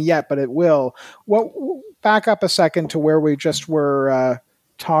hasn't come yet, but it will. Back up a second to where we just were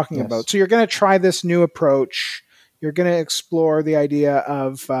talking about. So you're going to try this new approach. You're going to explore the idea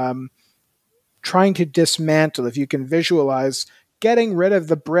of trying to dismantle, if you can visualize, getting rid of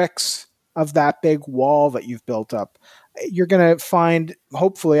the bricks of that big wall that you've built up. You're going to find,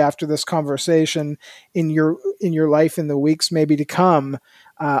 hopefully after this conversation, in your life in the weeks maybe to come,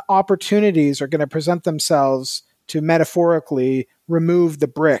 opportunities are going to present themselves to metaphorically remove the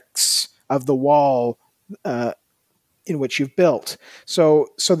bricks of the wall in which you've built. So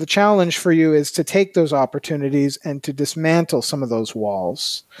the challenge for you is to take those opportunities and to dismantle some of those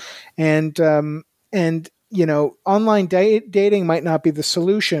walls. And online dating might not be the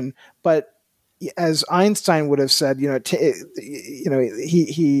solution, but as Einstein would have said, was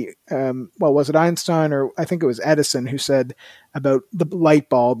it Einstein, or I think it was Edison who said about the light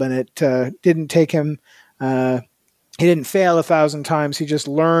bulb, and it didn't take him, he didn't fail 1,000 times. He just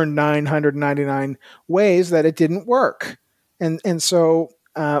learned 999 ways that it didn't work. And so,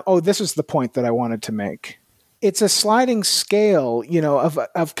 this is the point that I wanted to make. It's a sliding scale,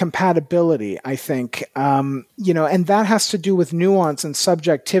 of compatibility, I think, and that has to do with nuance and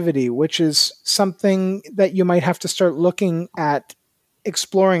subjectivity, which is something that you might have to start looking at,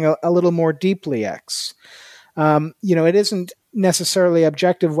 exploring a little more deeply, X. It isn't necessarily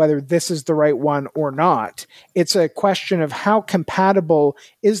objective whether this is the right one or not. It's a question of how compatible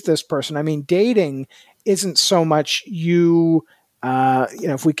is this person. I mean, dating isn't so much you,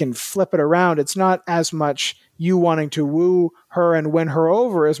 if we can flip it around, it's not as much you wanting to woo her and win her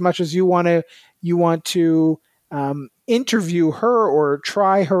over as much as you want to interview her or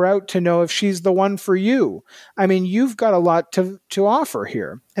try her out to know if she's the one for you. I mean, you've got a lot to offer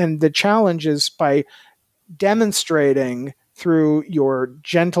here. And the challenge is by demonstrating through your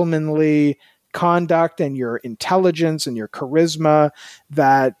gentlemanly conduct and your intelligence and your charisma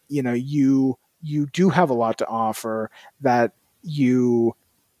that, you do have a lot to offer, that you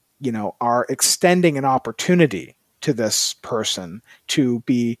are extending an opportunity to this person to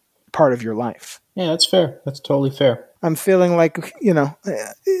be part of your life. Yeah, that's fair. That's totally fair. I'm feeling like, we're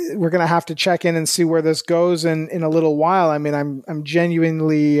going to have to check in and see where this goes in a little while. I mean, I'm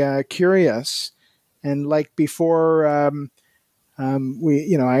genuinely curious. And like before, I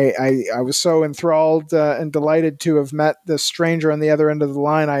was so enthralled and delighted to have met the stranger on the other end of the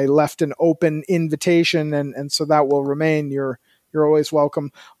line. I left an open invitation, and so that will remain. You're always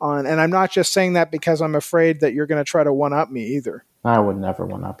welcome on. And I'm not just saying that because I'm afraid that you're going to try to one-up me either. I would never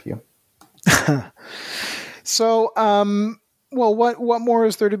one-up you. So, what more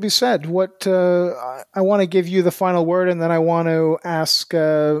is there to be said? I want to give you the final word, and then I want to ask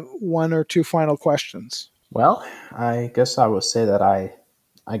one or two final questions. Well, I guess I will say that I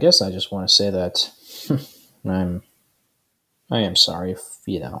just want to say that I am sorry if,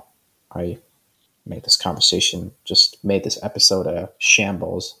 I made this conversation, just made this episode a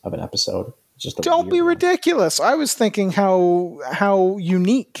shambles of an episode. Don't be ridiculous. I was thinking how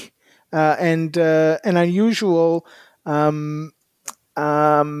unique and unusual and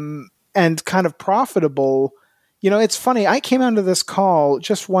kind of profitable. It's funny. I came onto this call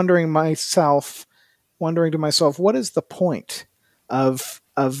just wondering to myself, what is the point of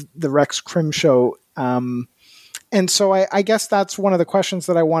the Rex Krim Show? And so I guess that's one of the questions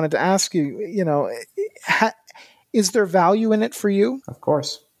that I wanted to ask you. Is there value in it for you? Of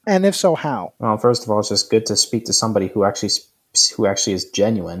course. And if so, how? Well, first of all, it's just good to speak to somebody who actually is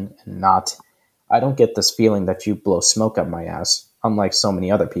genuine and not. I don't get this feeling that you blow smoke up my ass, unlike so many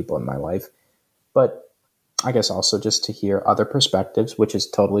other people in my life. But I guess also just to hear other perspectives, which is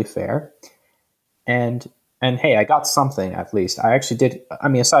totally fair. And hey, I got something at least. I actually did. I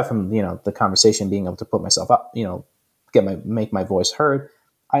mean, aside from the conversation, being able to put myself up, make my voice heard.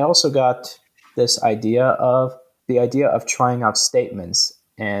 I also got the idea of trying out statements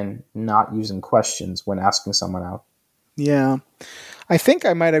and not using questions when asking someone out. Yeah. I think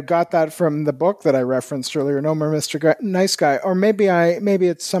I might have got that from the book that I referenced earlier, No More Mr. Nice Guy, or maybe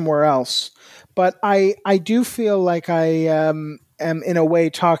it's somewhere else. But I do feel like I am in a way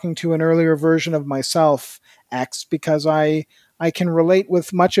talking to an earlier version of myself, X, because I can relate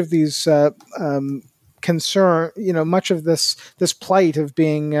with much of these concern, much of this plight of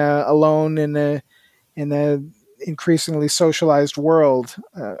being alone in a increasingly socialized world,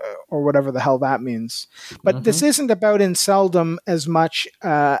 or whatever the hell that means. But this isn't about inceldom as much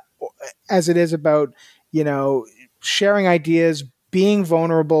as it is about, sharing ideas, being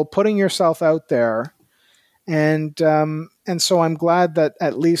vulnerable, putting yourself out there. And so I'm glad that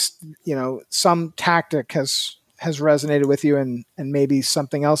at least, some tactic has resonated with you, and maybe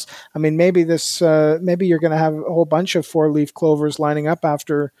something else. I mean, maybe maybe you're going to have a whole bunch of 4-leaf clovers lining up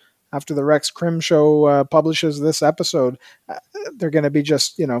after the Rex Crim Show publishes this episode. They're going to be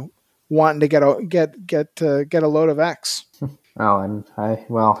just, wanting to get a load of X. Well,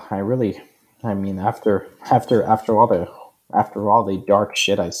 I mean, after all the dark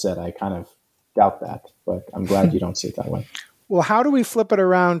shit I said, I kind of doubt that, but I'm glad you don't see it that way. Well, how do we flip it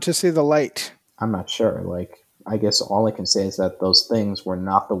around to see the light? I'm not sure. Like, I guess all I can say is that those things were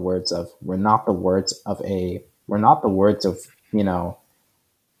not the words of weren't the words of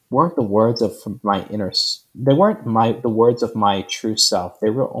my inner. They weren't the words of my true self. They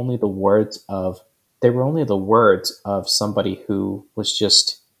were only the words of somebody who was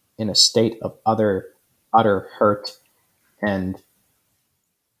just in a state of utter hurt and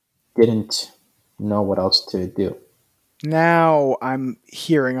didn't know what else to do. Now I'm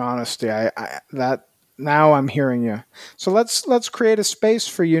hearing honesty. Now I'm hearing you. So let's create a space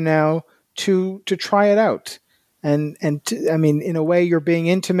for you now to try it out. I mean, in a way, you're being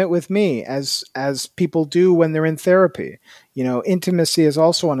intimate with me, as people do when they're in therapy. Intimacy is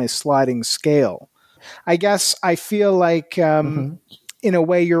also on a sliding scale. I guess I feel like, in a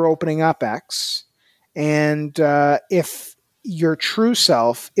way, you're opening up, X. And if your true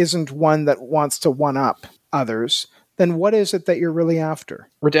self isn't one that wants to one-up others, then what is it that you're really after?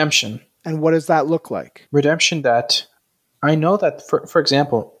 Redemption. And what does that look like? Redemption that I know that, for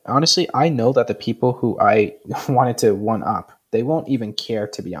example, honestly, I know that the people who I wanted to one-up, they won't even care,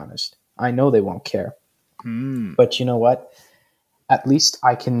 to be honest. I know they won't care. But you know what? At least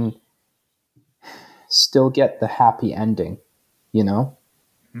I can still get the happy ending,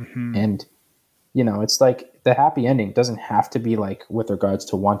 And, it's like the happy ending doesn't have to be like with regards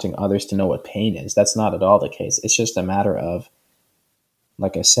to wanting others to know what pain is. That's not at all the case. It's just a matter of,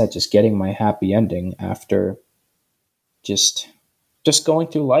 like I said, just getting my happy ending after just going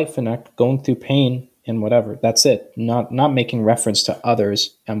through life and not going through pain and whatever. That's it. Not making reference to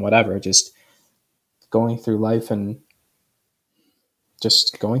others and whatever. Just going through life and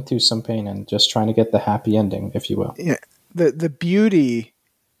just going through some pain and just trying to get the happy ending, if you will. Yeah, the beauty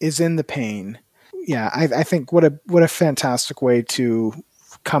is in the pain. Yeah, I think what a fantastic way to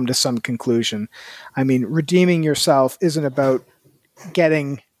come to some conclusion. I mean, redeeming yourself isn't about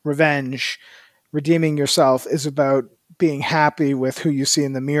getting revenge. Redeeming yourself is about being happy with who you see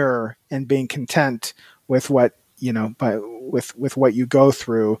in the mirror and being content with what with what you go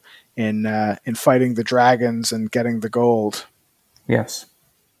through in fighting the dragons and getting the gold. Yes,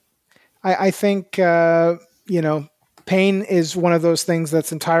 I think pain is one of those things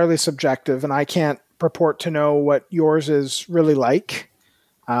that's entirely subjective, and I can't purport to know what yours is really like.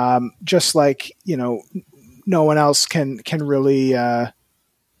 Just like no one else can really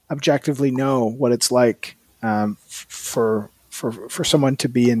objectively know what it's like for someone to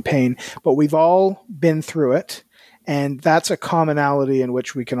be in pain, but we've all been through it, and that's a commonality in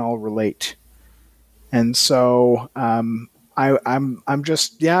which we can all relate. And so I'm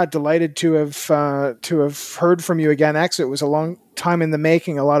just delighted to have heard from you again, X. It was a long time in the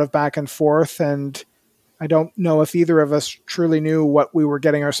making, a lot of back and forth, and I don't know if either of us truly knew what we were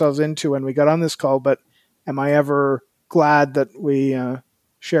getting ourselves into when we got on this call, but am I ever glad that we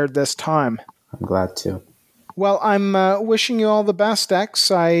shared this time? I'm glad to. Well, I'm wishing you all the best,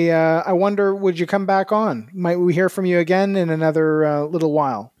 X. I wonder, would you come back on? Might we hear from you again in another little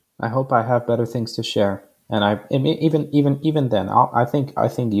while? I hope I have better things to share, and even then, I think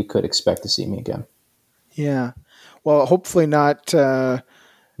you could expect to see me again. Yeah, well, hopefully not.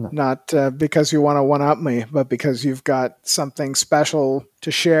 Not because you want to one-up me, but because you've got something special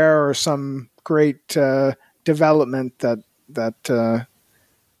to share or some great development that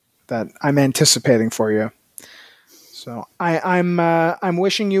I'm anticipating for you. So I'm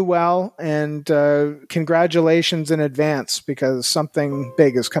wishing you well, and congratulations in advance, because something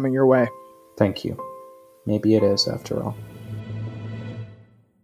big is coming your way. Thank you. Maybe it is after all.